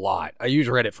Reddit a lot. I use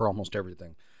Reddit for almost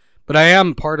everything. But I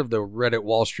am part of the Reddit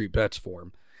Wall Street Bets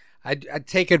forum. I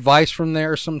take advice from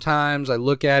there sometimes. I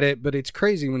look at it, but it's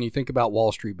crazy when you think about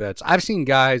Wall Street Bets. I've seen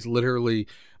guys literally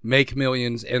make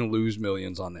millions and lose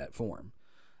millions on that forum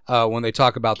when they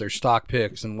talk about their stock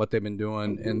picks and what they've been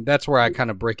doing. And that's where I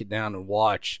kind of break it down and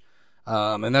watch.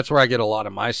 And that's where I get a lot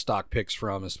of my stock picks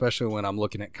from, especially when I'm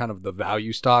looking at kind of the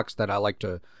value stocks that I like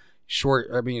to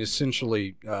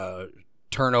essentially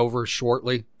turn over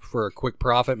shortly for a quick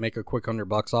profit, make a quick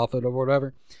 $100 off it or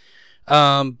whatever.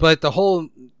 But the whole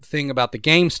thing about the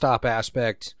GameStop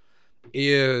aspect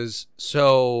is,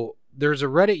 so there's a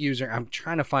Reddit user, I'm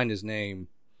trying to find his name.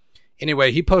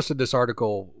 Anyway, he posted this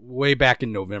article way back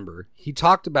in November. He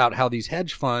talked about how these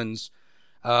hedge funds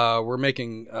were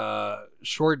making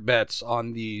short bets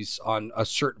on a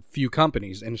certain few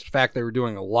companies. And in fact, they were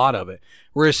doing a lot of it,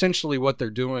 where essentially what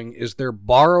they're doing is they're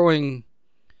borrowing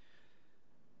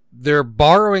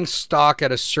stock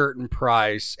at a certain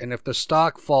price, and if the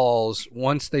stock falls,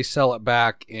 once they sell it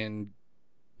back and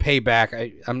pay back,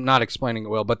 I'm not explaining it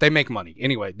well, but they make money.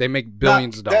 Anyway, they make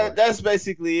billions of dollars. That's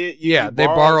basically it. They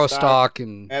borrow stock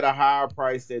and at a higher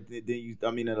price at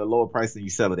a lower price than you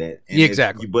sell it at. And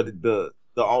exactly. But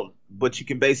but you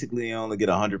can basically only get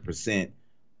 100%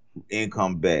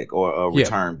 income back or a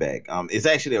return back. It's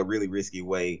actually a really risky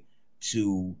way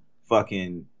to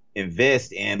fucking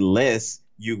invest unless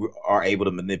you are able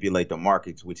to manipulate the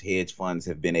markets, which hedge funds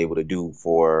have been able to do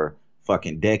for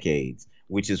fucking decades,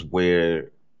 which is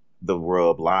where the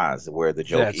rub lies, where the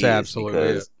joke is. Absolutely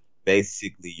because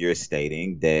basically you're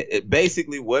stating that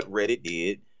basically what Reddit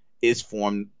did is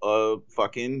form a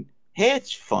fucking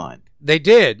hedge fund. They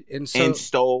did, and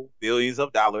stole billions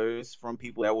of dollars from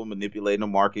people that were manipulating the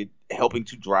market, helping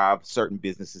to drive certain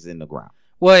businesses in the ground.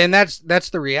 Well, and that's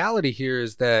the reality here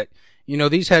is that, you know,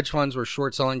 these hedge funds were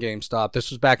short selling GameStop.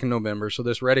 This was back in November, so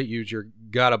this Reddit user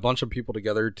got a bunch of people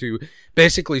together to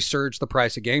basically surge the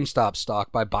price of GameStop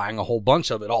stock by buying a whole bunch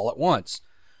of it all at once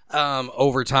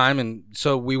over time. And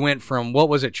so we went from, what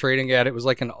was it trading at? It was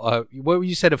like what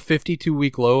you said, a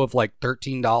 52-week low of like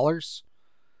 $13?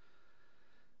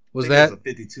 Was that a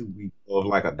 52-week of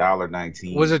like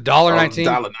 $1.19? Was it $1.19?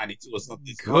 $1.92 or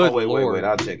something. Good wait, Lord.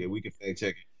 I'll check it. We can fact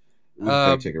check it. We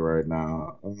can fact check it right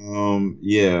now.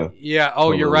 Yeah. Yeah.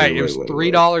 Oh, you're right. It was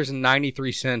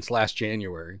 $3.93 last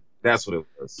January. That's what it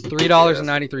was.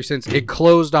 $3.93. It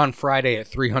closed on Friday at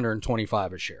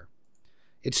 $325 a share.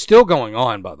 It's still going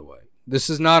on, by the way. This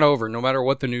is not over. No matter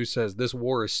what the news says, this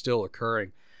war is still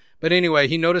occurring. But anyway,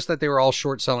 he noticed that they were all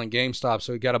short selling GameStop,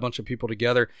 so he got a bunch of people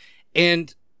together,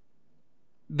 and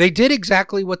they did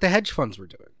exactly what the hedge funds were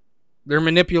doing. They're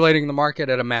manipulating the market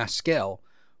at a mass scale,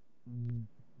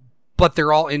 but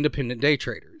they're all independent day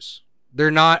traders.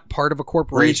 They're not part of a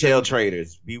corporation. Retail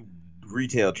traders.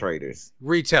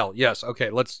 Retail, yes. Okay,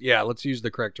 let's use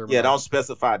the correct term. Yeah, don't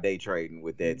specify day trading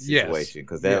with that situation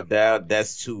because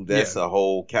that's a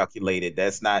whole calculated.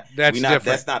 That's not different.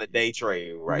 That's not a day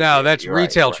trade, right? No, that's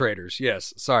retail traders.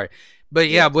 Yes, sorry, but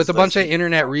with a bunch of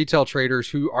internet retail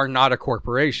traders who are not a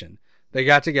corporation. They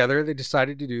got together, they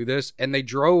decided to do this, and they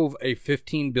drove a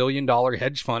 $15 billion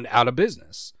hedge fund out of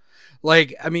business.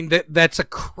 Like, I mean, that's a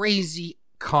crazy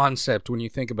concept when you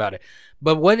think about it.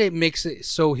 But what it makes it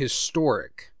so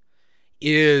historic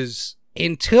is,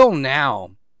 until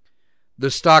now, the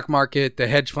stock market, the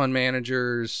hedge fund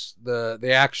managers,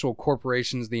 the actual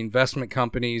corporations, the investment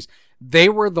companies, they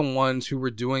were the ones who were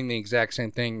doing the exact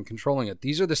same thing and controlling it.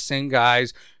 These are the same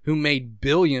guys who made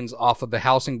billions off of the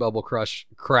housing bubble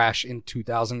crash in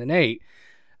 2008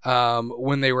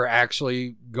 when they were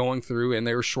actually going through and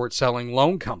they were short selling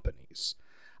loan companies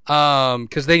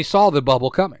because they saw the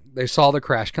bubble coming. They saw the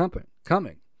crash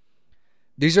coming.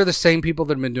 These are the same people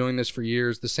that have been doing this for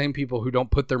years, the same people who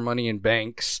don't put their money in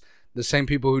banks, the same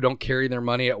people who don't carry their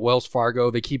money at Wells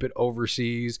Fargo. They keep it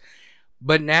overseas.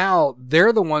 But now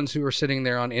they're the ones who are sitting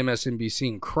there on MSNBC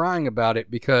and crying about it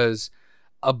because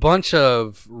a bunch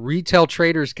of retail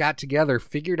traders got together,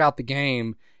 figured out the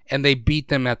game, and they beat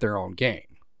them at their own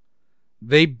game.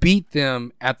 They beat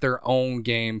them at their own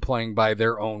game, playing by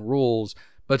their own rules,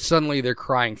 but suddenly they're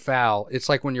crying foul. It's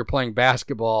like when you're playing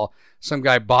basketball, some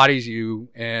guy bodies you,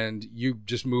 and you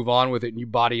just move on with it, and you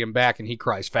body him back, and he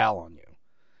cries foul on you.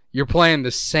 You're playing the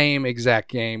same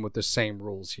exact game with the same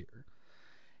rules here.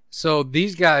 So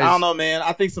these guys, I don't know, man.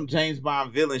 I think some James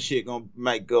Bond villain shit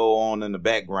might go on in the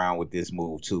background with this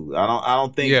move too. I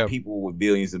don't think people with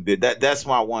billions and that's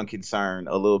my one concern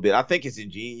a little bit. I think it's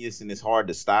ingenious and it's hard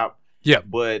to stop. Yeah.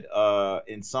 But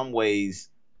in some ways,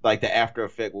 like the after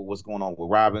effect with what's going on with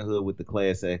Robinhood with the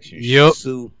class action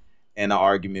suit and the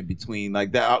argument between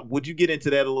like that. Would you get into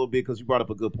that a little bit? Because you brought up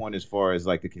a good point as far as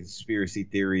like the conspiracy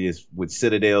theory is with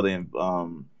Citadel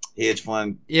and hedge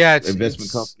fund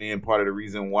investment company, and part of the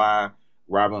reason why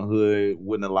Robinhood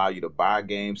wouldn't allow you to buy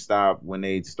GameStop when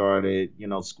they started,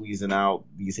 squeezing out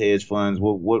these hedge funds.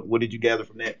 What did you gather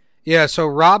from that? Yeah, so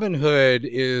Robinhood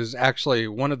is actually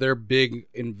one of their big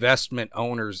investment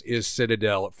owners is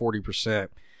Citadel at 40%.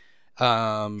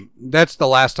 That's the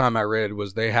last time I read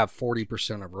was they have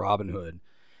 40% of Robinhood.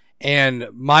 And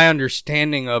my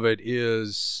understanding of it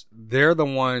is they're the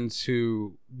ones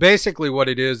who basically what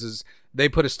it is they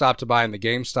put a stop to buying the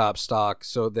GameStop stock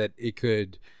so that it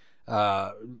could,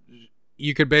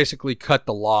 you could basically cut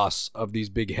the loss of these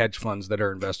big hedge funds that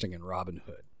are investing in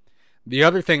Robinhood. The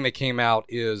other thing that came out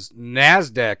is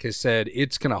NASDAQ has said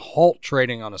it's going to halt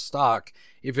trading on a stock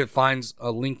if it finds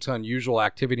a link to unusual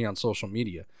activity on social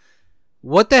media.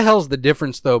 What the hell's the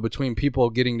difference, though, between people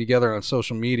getting together on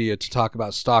social media to talk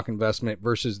about stock investment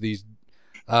versus these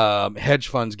hedge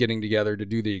funds getting together to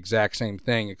do the exact same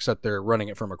thing, except they're running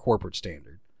it from a corporate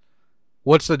standard?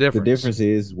 What's the difference? The difference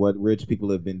is what rich people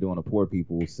have been doing to poor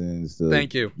people since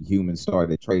the humans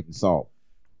started trading salt.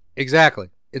 Exactly.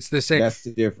 It's the same. That's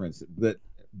the difference.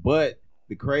 But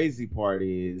the crazy part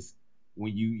is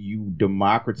when you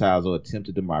democratize or attempt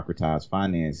to democratize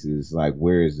finances, like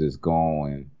where is this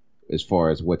going as far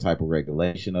as what type of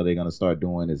regulation are they going to start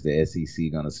doing? Is the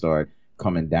SEC going to start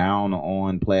coming down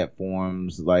on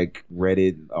platforms like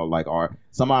Reddit or like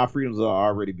some of our freedoms are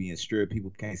already being stripped?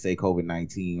 People can't say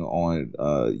COVID-19 on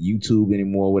YouTube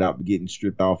anymore without getting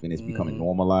stripped off, and it's becoming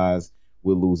normalized.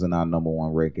 We're losing our number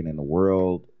one ranking in the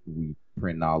world. We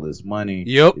printing all this money.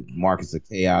 Yep. Markets are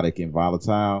chaotic and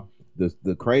volatile.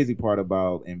 The crazy part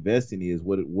about investing is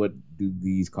what do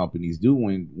these companies do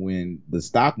when the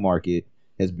stock market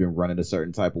has been running a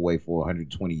certain type of way for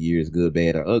 120 years, good,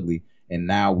 bad, or ugly, and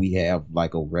now we have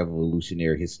like a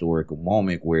revolutionary historical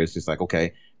moment where it's just like,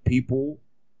 okay, people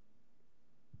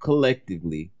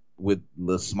collectively with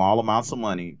the small amounts of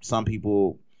money, some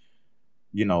people,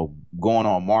 going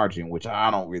on margin, which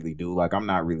I don't really do. Like, I'm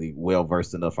not really well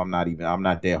versed enough. I'm not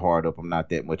that hard up. I'm not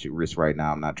that much at risk right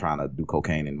now. I'm not trying to do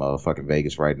cocaine in motherfucking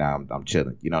Vegas right now. I'm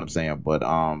chilling. You know what I'm saying? But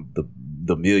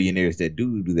the millionaires that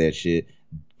do that shit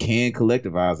can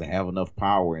collectivize and have enough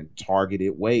power in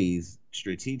targeted ways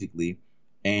strategically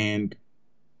and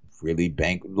really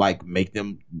make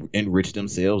them enrich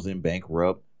themselves and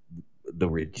bankrupt the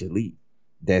rich elite.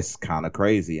 That's kind of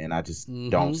crazy. And I just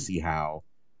don't see how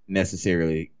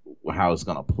it's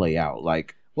gonna play out.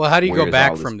 Like, well, how do you go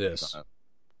back from this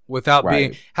without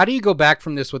being? How do you go back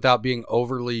from this without being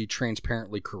overly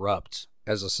transparently corrupt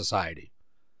as a society?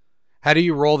 How do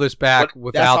you roll this back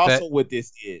without that? That's also what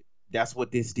this did. That's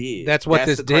what this did. That's what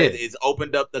this did. It's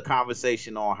opened up the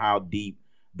conversation on how deep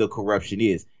the corruption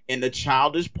is. And the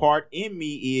childish part in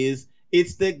me is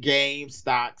it's the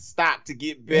GameStop stock to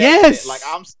get better. Yes. Like,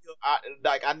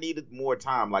 I needed more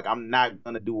time. Like, I'm not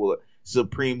gonna do a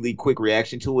supremely quick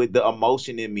reaction to it. The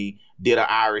emotion in me did an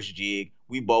Irish jig.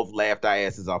 We both laughed our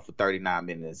asses off for 39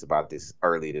 minutes about this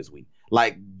earlier this week.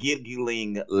 Like,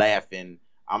 giggling, laughing.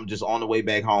 I'm just on the way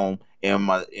back home in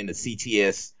the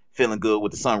CTS, feeling good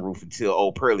with the sunroof until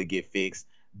old Pearly get fixed.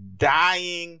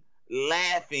 Dying,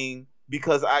 laughing,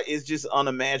 because it's just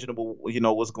unimaginable,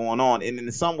 what's going on. And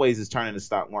in some ways, it's turning the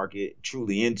stock market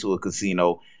truly into a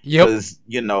casino. Yep. Because,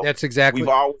 that's exactly.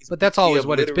 But that's always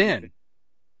what it's been.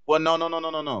 Well, no.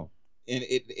 And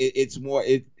it's more.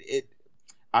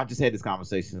 I just had this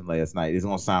conversation last night. It's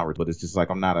gonna sound weird, but it's just like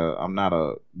I'm not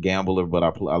a gambler, but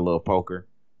I love poker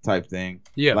type thing.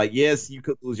 Yeah. Like, yes, you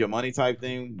could lose your money type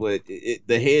thing, but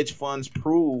the hedge funds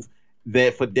prove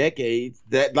that for decades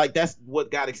that's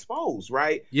what got exposed,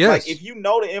 right? Yes. Like, if you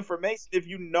know the information, if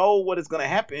you know what is gonna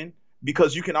happen,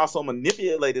 because you can also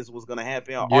manipulate what's gonna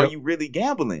happen. Yep. Are you really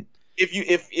gambling?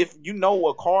 If you know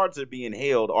what cards are being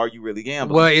held, are you really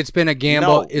gambling? Well, it's been a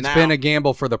gamble. Been a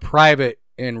gamble for the private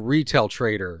and retail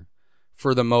trader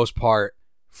for the most part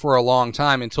for a long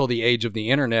time, until the age of the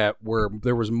internet, where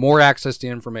there was more access to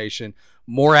information,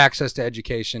 more access to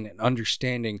education, and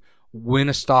understanding when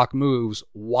a stock moves,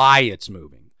 why it's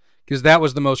moving. Because that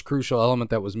was the most crucial element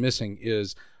that was missing,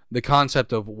 is the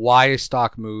concept of why a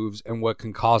stock moves and what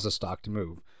can cause a stock to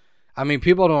move. I mean,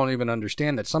 people don't even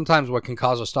understand that sometimes what can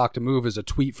cause a stock to move is a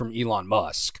tweet from Elon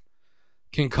Musk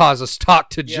can cause a stock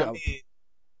to jump.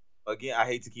 Again, I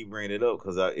hate to keep bringing it up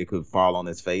because it could fall on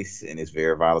his face and it's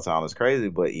very volatile and it's crazy,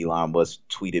 but Elon Musk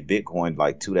tweeted Bitcoin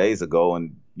like 2 days ago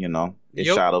and, it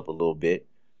shot up a little bit.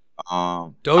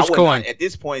 Dogecoin. At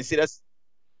this point, see,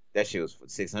 that shit was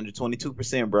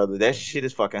 622%, brother. That shit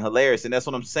is fucking hilarious. And that's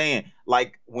what I'm saying.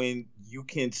 Like, when you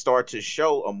can start to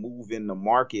show a move in the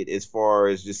market as far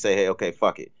as just say, hey, okay,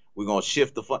 fuck it. We're going to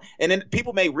shift the fund. And then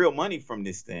people made real money from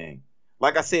this thing.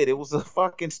 Like I said, it was a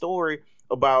fucking story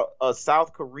about a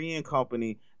South Korean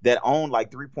company that owned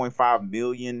like $3.5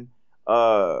 million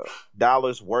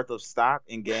worth of stock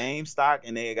in GameStop,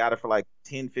 and they got it for like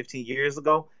 10, 15 years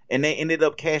ago. And they ended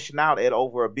up cashing out at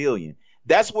over $1 billion.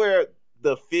 That's where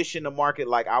the fish in the market,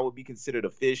 like I would be considered a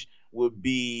fish, would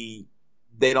be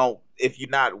if you're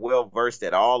not well versed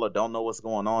at all or don't know what's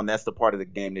going on, that's the part of the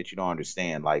game that you don't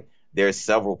understand. Like, there's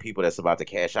several people that's about to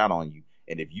cash out on you.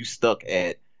 And if you stuck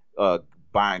at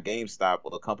buying GameStop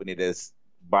with a company that's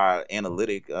by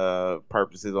analytic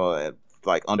purposes or at,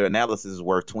 like, under analysis is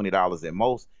worth $20 at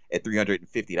most, at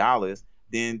 $350,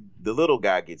 then the little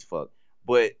guy gets fucked.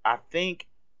 But I think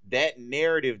that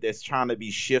narrative that's trying to be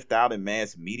shifted out in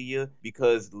mass media,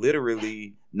 because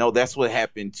literally, that's what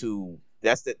happened to,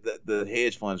 that's the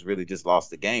hedge funds really just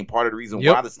lost the game. Part of the reason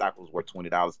why the stock was worth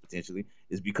 $20 potentially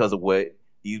is because of what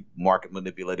these market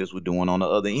manipulators were doing on the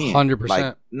other end. 100%.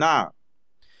 Like, nah.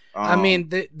 I mean,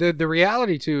 the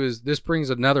reality too is this brings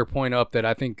another point up that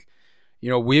I think,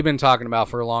 we've been talking about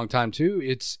for a long time too.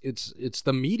 It's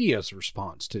the media's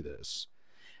response to this.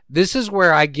 This is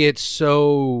where I get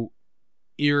so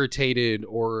irritated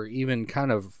or even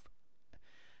kind of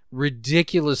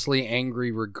ridiculously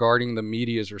angry regarding the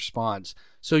media's response.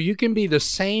 So you can be the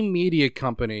same media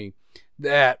company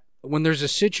that when there's a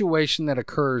situation that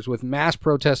occurs with mass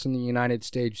protests in the United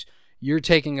States, you're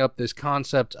taking up this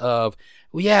concept of,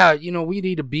 well, yeah, we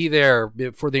need to be there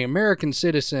for the American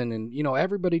citizen, and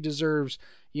everybody deserves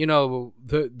the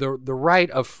right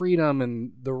of freedom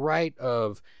and the right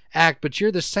of act. But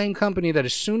you're the same company that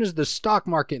as soon as the stock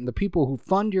market and the people who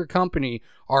fund your company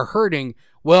are hurting,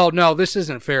 well, no, this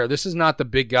isn't fair. This is not the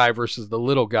big guy versus the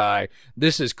little guy.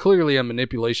 This is clearly a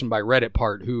manipulation by Reddit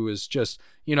part, who is just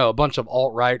a bunch of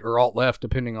alt-right or alt-left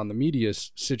depending on the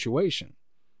media's situation.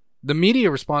 The media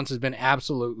response has been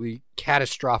absolutely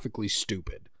catastrophically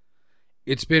stupid.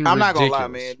 It's been I'm ridiculous. not gonna lie,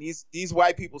 man. These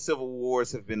white people civil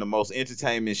wars have been the most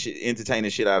entertaining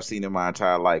shit I've seen in my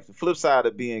entire life. The flip side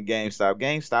of being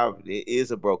GameStop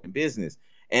is a broken business.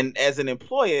 And as an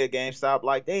employee at GameStop,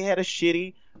 like, they had a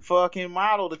shitty fucking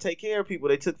model to take care of people.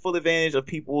 They took full advantage of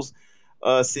people's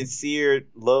sincere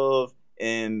love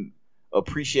and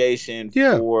appreciation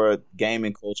for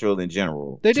gaming culture in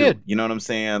general. They did. You know what I'm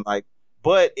saying? Like,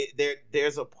 but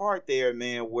there's a part there,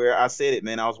 man, where I said it,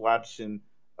 man. I was watching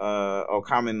or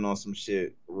commenting on some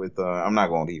shit with I'm not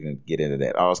going to even get into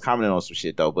that. I was commenting on some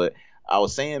shit though, but I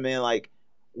was saying, man, like,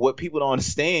 what people don't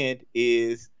understand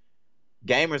is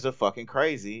gamers are fucking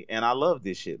crazy, and I love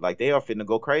this shit. Like, they are finna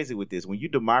go crazy with this. When you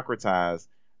democratize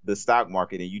the stock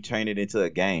market and you turn it into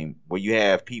a game where you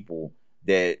have people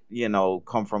that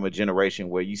come from a generation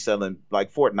where you selling,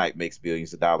 like, Fortnite makes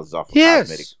billions of dollars off of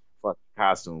cosmetic fucking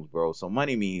costumes, bro. So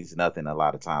money means nothing a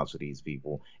lot of times for these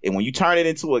people. And when you turn it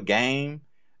into a game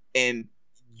and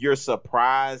you're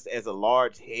surprised as a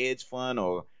large hedge fund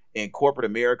or in corporate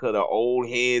America, the old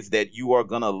heads, that you are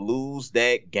gonna lose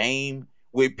that game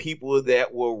with people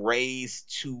that were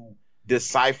raised to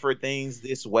decipher things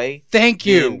this way. Thank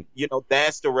you. And,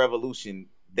 that's the revolution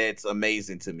that's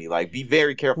amazing to me. Like, be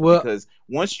very careful, because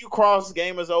once you cross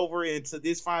gamers over into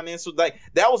this financial, like,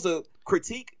 that was a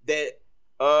critique that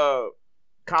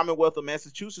Commonwealth of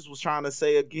Massachusetts was trying to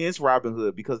say against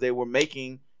Robinhood, because they were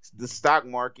making the stock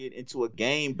market into a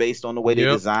game based on the way they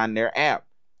designed their app.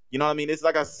 You know what I mean? It's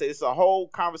like I said, it's a whole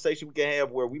conversation we can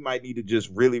have where we might need to just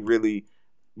really, really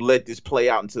let this play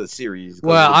out into a series.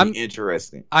 Well, I'm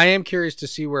interesting. I am curious to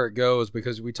see where it goes,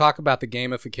 because we talk about the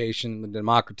gamification, the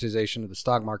democratization of the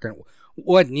stock market,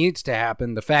 what needs to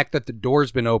happen, the fact that the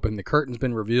door's been opened, the curtain's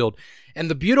been revealed. And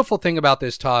the beautiful thing about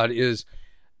this, Todd, is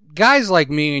guys like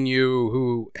me and you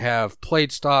who have played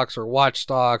stocks or watched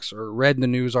stocks or read the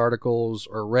news articles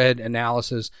or read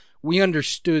analysis, we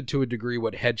understood to a degree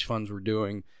what hedge funds were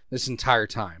doing this entire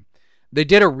time. They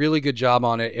did a really good job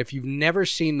on it. If you've never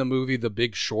seen the movie The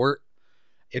Big Short,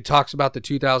 it talks about the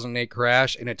 2008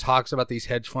 crash, and it talks about these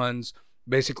hedge funds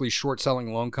basically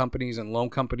short-selling loan companies, and loan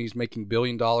companies making $1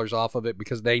 billion off of it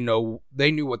because they knew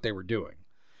what they were doing.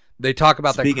 They talk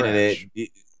about Speaking that crash.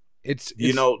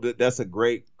 Of that, that's a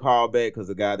great callback, because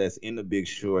the guy that's in The Big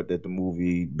Short, that the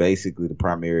movie, basically the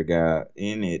primary guy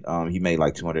in it, he made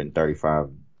like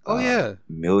 $235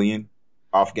 million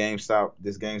off GameStop,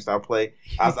 this GameStop play.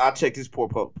 I checked his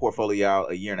portfolio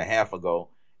out a year and a half ago,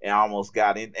 and I almost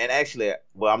got in. And actually,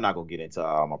 well, I'm not going to get into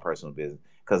my personal business,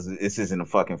 because this isn't a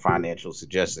fucking financial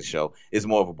suggestion show. It's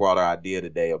more of a broader idea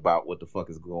today about what the fuck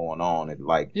is going on,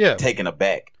 and taken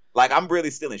aback. Like, I'm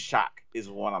really still in shock, is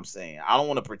what I'm saying. I don't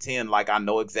want to pretend like I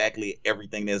know exactly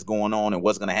everything that's going on and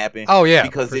what's going to happen. Oh, yeah,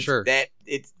 because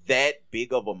it's that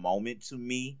big of a moment to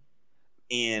me.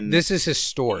 This is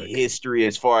historic history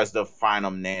as far as the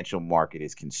financial market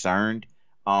is concerned.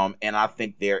 And I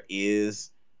think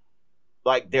it's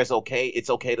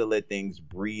okay to let things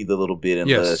breathe a little bit, and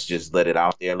let's just let it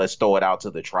out there. Let's throw it out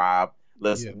to the tribe.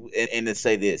 And to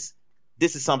say this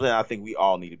is something I think we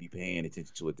all need to be paying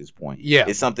attention to at this point. Yeah.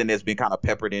 It's something that's been kind of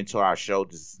peppered into our show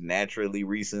just naturally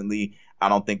recently. I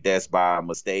don't think that's by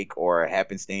mistake or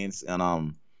happenstance. And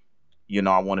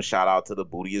I want to shout out to the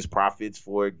Bootiest Prophets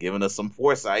for giving us some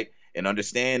foresight and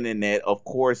understanding that, of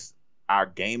course, our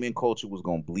gaming culture was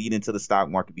going to bleed into the stock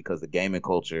market, because the gaming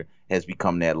culture has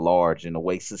become that large, and the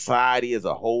way society as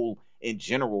a whole in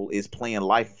general is playing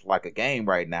life like a game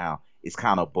right now is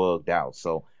kind of bugged out.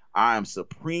 So I am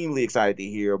supremely excited to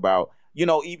hear about,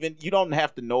 even you don't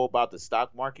have to know about the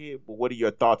stock market, but what are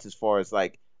your thoughts as far as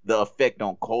like the effect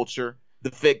on culture?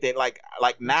 The fact that like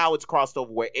now it's crossed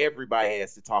over where everybody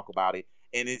has to talk about it,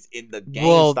 and it's in the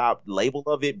GameStop label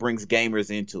of it brings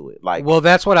gamers into it. Like,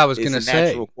 that's what I was going to say. It's a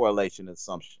natural correlation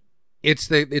assumption. It's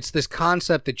this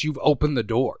concept that you've opened the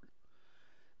door.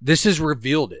 This has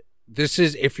revealed it. this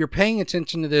is, if you're paying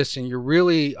attention to this and you're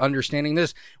really understanding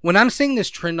this, when I'm seeing this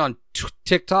trend on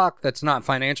TikTok, that's not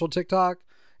financial TikTok.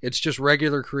 It's just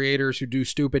regular creators who do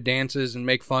stupid dances and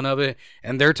make fun of it.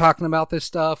 And they're talking about this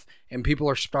stuff. And people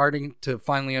are starting to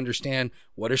finally understand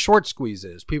what a short squeeze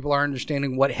is. People are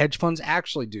understanding what hedge funds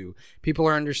actually do. People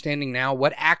are understanding now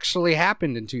what actually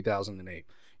happened in 2008.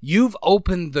 You've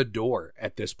opened the door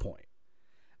at this point.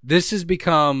 This has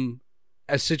become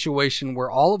a situation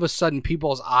where all of a sudden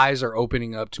people's eyes are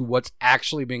opening up to what's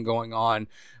actually been going on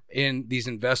in these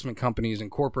investment companies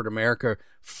in corporate America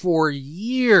for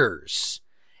years.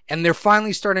 And they're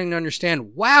finally starting to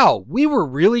understand, wow, we were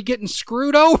really getting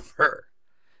screwed over.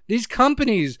 These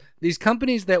companies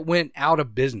that went out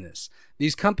of business,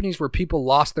 these companies where people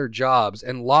lost their jobs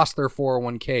and lost their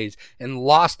 401ks and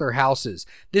lost their houses,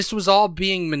 this was all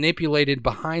being manipulated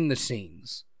behind the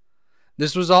scenes.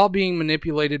 This was all being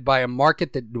manipulated by a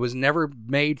market that was never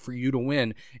made for you to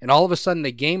win. And all of a sudden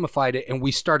they gamified it and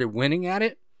we started winning at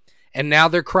it. And now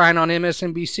they're crying on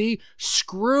MSNBC,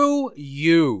 screw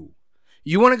you.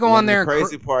 You want to go on there and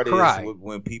crazy part cry. Is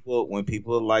when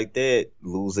people like that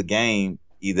lose a game,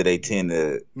 either they tend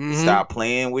to stop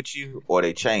playing with you or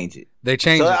they change it. They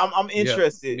change it. I'm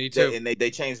interested. Me too. And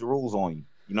they change the rules on you.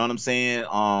 You know what I'm saying?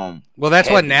 Well, that's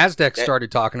what NASDAQ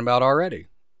started talking about already,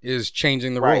 is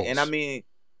changing the rules. And I mean,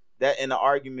 that in the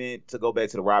argument, to go back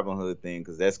to the Robinhood thing,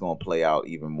 because that's going to play out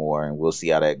even more, and we'll see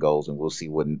how that goes, and we'll see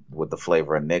what the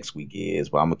flavor of next week is.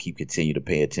 But I'm going to continue to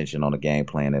pay attention on the game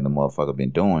plan that the motherfucker been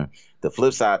doing. The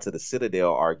flip side to the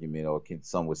Citadel argument, or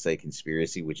some would say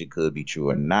conspiracy, which it could be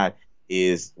true or not,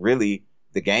 is really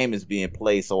the game is being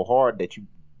played so hard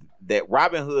that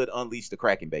Robinhood unleashed the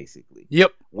Kraken, basically.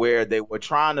 Yep. Where they were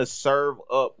trying to serve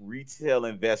up retail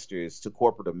investors to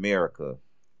corporate America.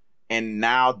 And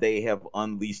now they have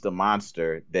unleashed a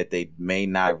monster that they may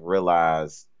not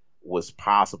realize was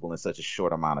possible in such a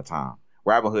short amount of time.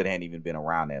 Robinhood hadn't even been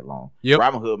around that long. Yep.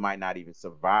 Robinhood might not even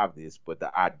survive this, but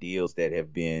the ideals that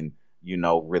have been,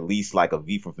 released like a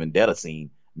V for Vendetta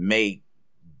scene may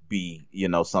be,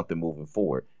 something moving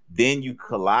forward. Then you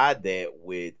collide that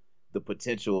with the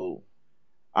potential.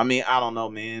 I mean, I don't know,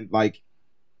 man. Like,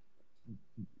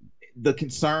 the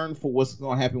concern for what's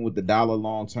going to happen with the dollar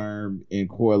long term in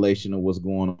correlation to what's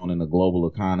going on in the global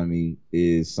economy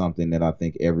is something that I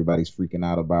think everybody's freaking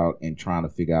out about and trying to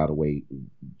figure out a way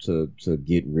to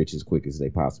get rich as quick as they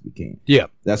possibly can. Yeah.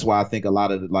 That's why I think a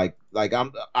lot of I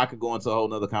could go into a whole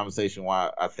nother conversation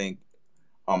why I think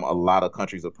a lot of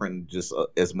countries are printing just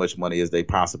as much money as they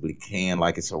possibly can,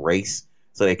 like it's a race,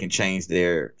 so they can change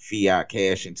their fiat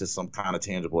cash into some kind of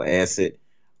tangible asset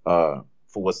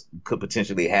for what could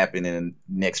potentially happen in the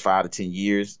next 5 to 10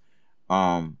 years.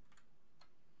 But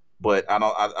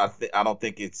I don't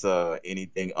think it's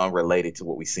anything unrelated to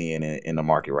what we're seeing in the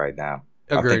market right now.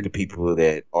 Agreed. I think the people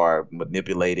that are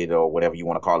manipulated or whatever you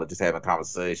want to call it, just having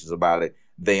conversations about it,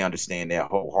 they understand that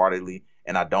wholeheartedly.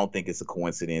 And I don't think it's a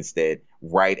coincidence that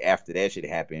right after that shit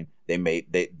happened,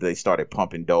 they started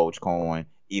pumping Dogecoin.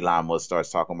 Elon Musk starts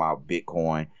talking about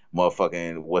Bitcoin.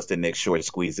 Motherfucking, what's the next short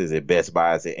squeeze? Is it Best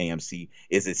Buy? Is it AMC?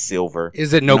 Is it Silver?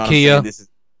 Is it Nokia? This is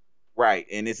right,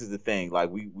 and this is the thing. Like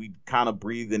we kind of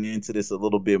breathing into this a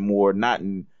little bit more, not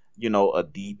in a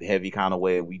deep, heavy kind of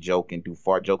way. We joke and do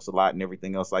fart jokes a lot and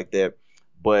everything else like that.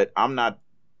 But I'm not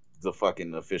the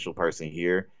fucking official person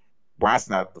here. Brian's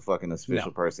not the fucking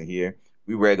official person here.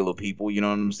 We regular people, you know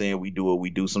what I'm saying? We do what we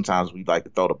do. Sometimes we like to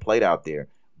throw the plate out there,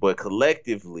 but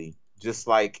collectively, just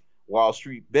like Wall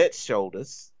Street Bets showed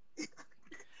us.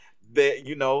 That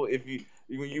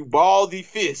when you ball the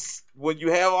fist, when you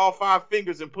have all 5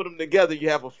 fingers and put them together, you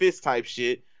have a fist type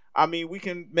shit. I mean, we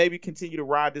can maybe continue to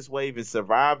ride this wave and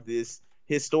survive this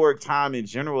historic time in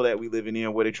general that we living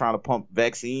in, where they're trying to pump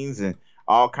vaccines and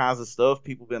all kinds of stuff.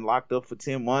 People been locked up for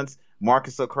 10 months.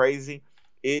 Markets are crazy.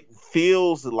 It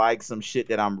feels like some shit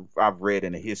that I've read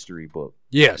in a history book.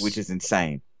 Yes, which is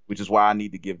insane. Which is why I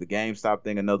need to give the GameStop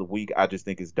thing another week. I just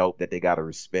think it's dope that they got to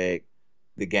respect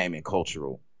the gaming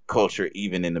culture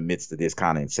even in the midst of this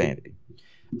kind of insanity.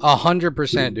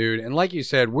 100%, dude. And like you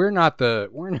said, we're not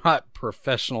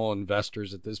professional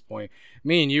investors at this point.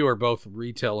 Me and you are both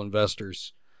retail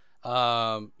investors. We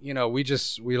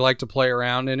like to play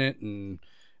around in it, and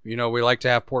we like to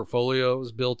have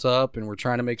portfolios built up, and we're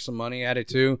trying to make some money at it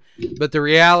too. But the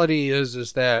reality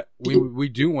is that we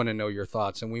do want to know your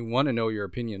thoughts, and we want to know your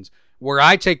opinions. Where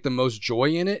I take the most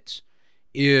joy in it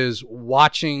is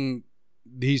watching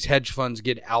these hedge funds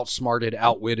get outsmarted,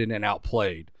 outwitted, and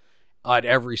outplayed at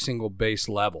every single base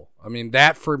level. I mean,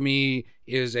 that for me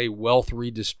is a wealth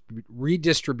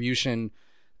redistribution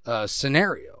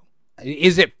scenario.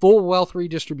 Is it full wealth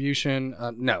redistribution?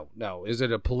 No. Is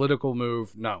it a political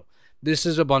move? No. This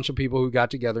is a bunch of people who got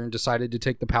together and decided to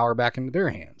take the power back into their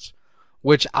hands,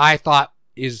 which I thought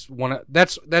is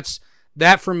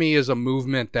that for me is a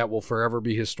movement that will forever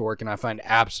be historic, and I find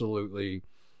absolutely,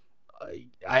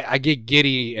 I get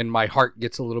giddy and my heart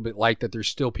gets a little bit light that there's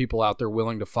still people out there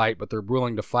willing to fight, but they're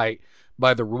willing to fight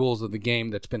by the rules of the game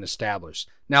that's been established.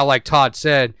 Now, like Todd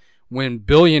said, when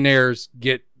billionaires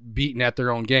get beaten at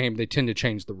their own game, they tend to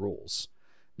change the rules.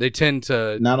 They tend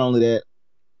to... Not only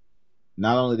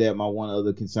that, my one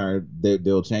other concern,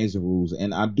 they'll change the rules.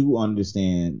 And I do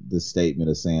understand the statement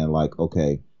of saying, like,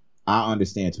 okay, I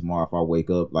understand tomorrow if I wake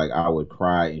up, like, I would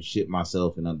cry and shit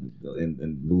myself and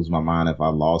lose my mind if I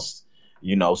lost,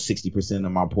 60%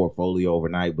 of my portfolio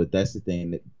overnight. But that's the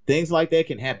thing, that things like that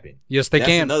can happen. Yes, they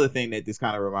can. That's another thing that this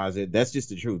kind of reminds me. That's just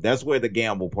the truth. That's where the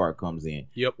gamble part comes in.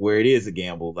 Yep. Where it is a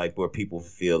gamble, like where people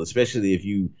feel, especially if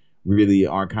you really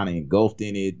are kind of engulfed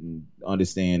in it and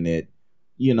understand that,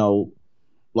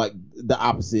 like the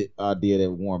opposite idea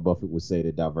that Warren Buffett would say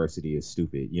that diversity is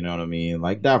stupid. You know what I mean?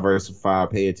 Like diversify,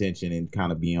 pay attention, and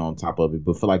kind of be on top of it.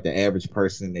 But for like the average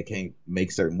person that can't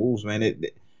make certain moves, man,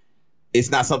 it's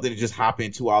not something to just hop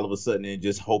into all of a sudden and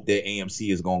just hope that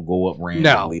AMC is going to go up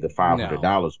randomly to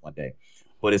 $500 one day.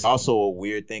 But it's also a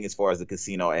weird thing as far as the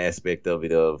casino aspect of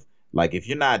it, of like, if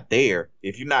you're not there,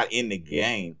 if you're not in the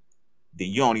game, then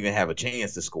you don't even have a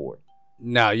chance to score.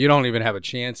 No, you don't even have a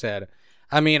chance at it.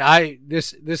 I mean,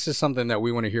 this is something that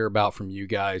we want to hear about from you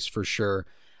guys for sure.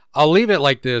 I'll leave it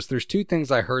like this. There's two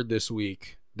things I heard this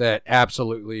week that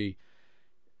absolutely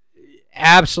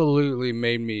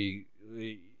made me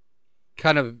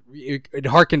kind of, it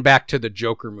harkened back to the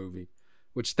Joker movie,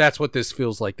 which that's what this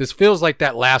feels like. This feels like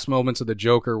that last moments of the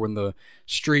Joker when the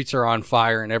streets are on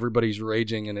fire and everybody's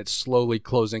raging and it's slowly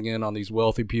closing in on these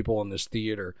wealthy people in this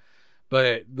theater.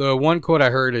 But the one quote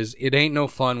I heard is, "It ain't no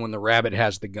fun when the rabbit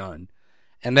has the gun."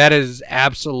 And that is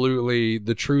absolutely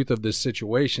the truth of this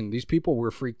situation. These people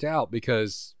were freaked out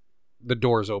because the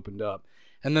doors opened up.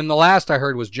 And then the last I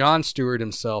heard was Jon Stewart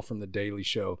himself from The Daily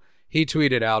Show. He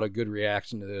tweeted out a good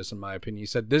reaction to this, in my opinion. He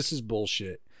said, "This is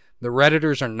bullshit. The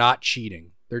Redditors are not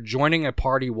cheating. They're joining a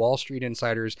party Wall Street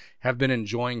insiders have been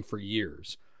enjoying for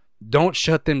years. Don't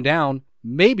shut them down.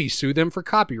 Maybe sue them for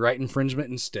copyright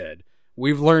infringement instead.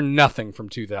 We've learned nothing from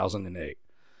 2008.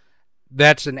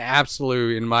 That's an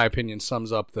absolute, in my opinion,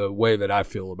 sums up the way that I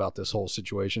feel about this whole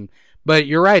situation. But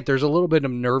you're right. There's a little bit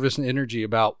of nervous energy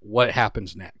about what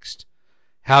happens next.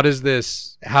 How does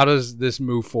this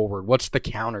move forward? What's the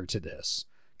counter to this?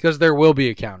 Because there will be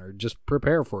a counter. Just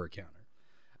prepare for a counter.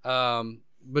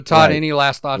 But Todd, any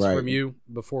last thoughts from you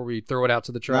before we throw it out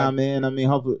to the tribe? Nah, man. I mean,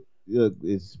 hopefully, look,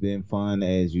 it's been fun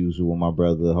as usual, my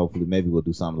brother. Hopefully, maybe we'll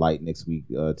do something light next week.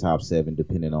 Top 7,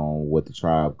 depending on what the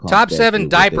tribe comes. Top 7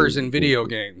 diapers in video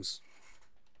games.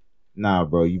 Nah,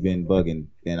 bro, you've been bugging,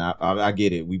 and I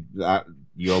get it.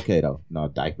 You okay though? No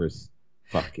diapers.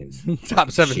 Fucking top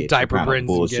 7 shit, diaper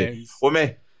brands in games. Well,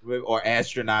 man, or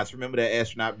astronauts. Remember that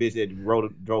astronaut bitch that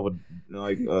drove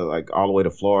like all the way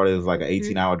to Florida? It was like an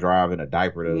 18-hour drive in a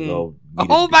diaper to go.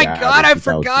 Oh my God, I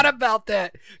forgot about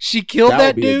that. She killed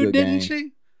that dude, didn't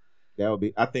she? That would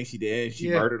be. I think she did. She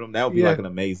murdered him. That would be like an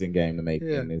amazing game to make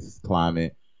in this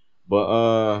climate.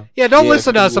 But don't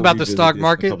listen to us about the stock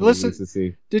market. Listen.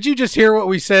 Did you just hear what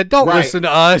we said? Don't listen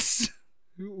to us.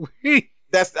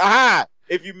 That's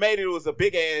if you made it, it was a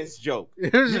big ass joke.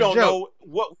 You don't know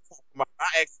what. I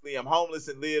actually am homeless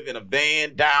and live in a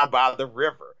van down by the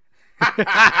river. It's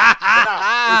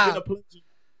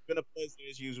been a pleasure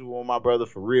as usual, my brother,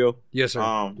 for real. Yes,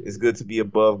 sir. It's good to be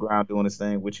above ground doing this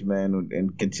thing with you, man,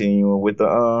 and continuing with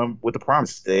the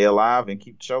promise. Stay alive and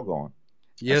keep the show going.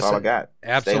 Yes, that's all I got.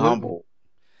 Absolutely. Stay humble.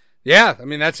 Yeah, I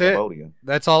mean, that's it.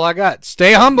 That's all I got.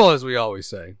 Stay humble, as we always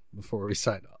say before we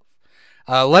sign off.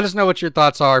 Let us know what your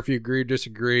thoughts are. If you agree or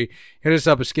disagree, hit us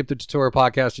up at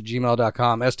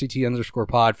skipthetutorialpodcast@gmail.com,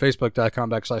 STT_pod,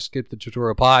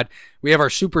 Facebook.com/skipthetutorialpod. We have our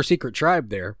super secret tribe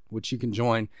there, which you can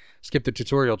join. Skip the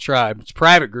Tutorial Tribe. It's a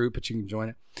private group, but you can join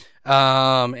it.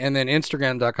 And then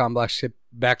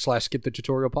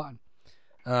Instagram.com/skipthetutorialpod.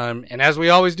 And as we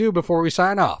always do before we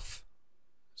sign off,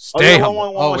 stay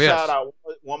humble.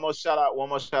 One more shout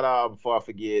out before I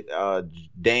forget.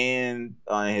 Dan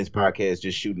on his podcast,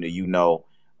 Just Shooting the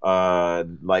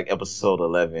like episode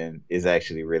 11 is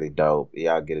actually really dope.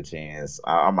 Y'all get a chance.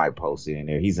 I might post it in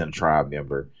there. He's a tribe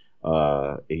member.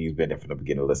 He's been there from the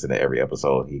beginning. Listen to every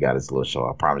episode. He got his little show.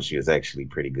 I promise you, it's actually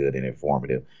pretty good and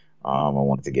informative. I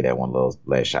wanted to get that one little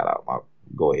last shout out.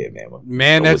 Go ahead, man.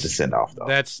 Man, that's the send off though.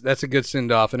 That's a good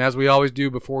send off. And as we always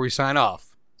do before we sign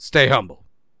off, stay humble.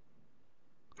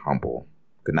 Humble.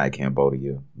 Good night,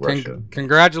 Cambodia, Russia.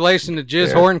 Congratulations to Jizz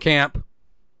Yeah. Hornkamp.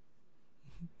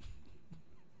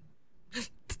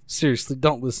 Seriously,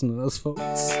 don't listen to those folks.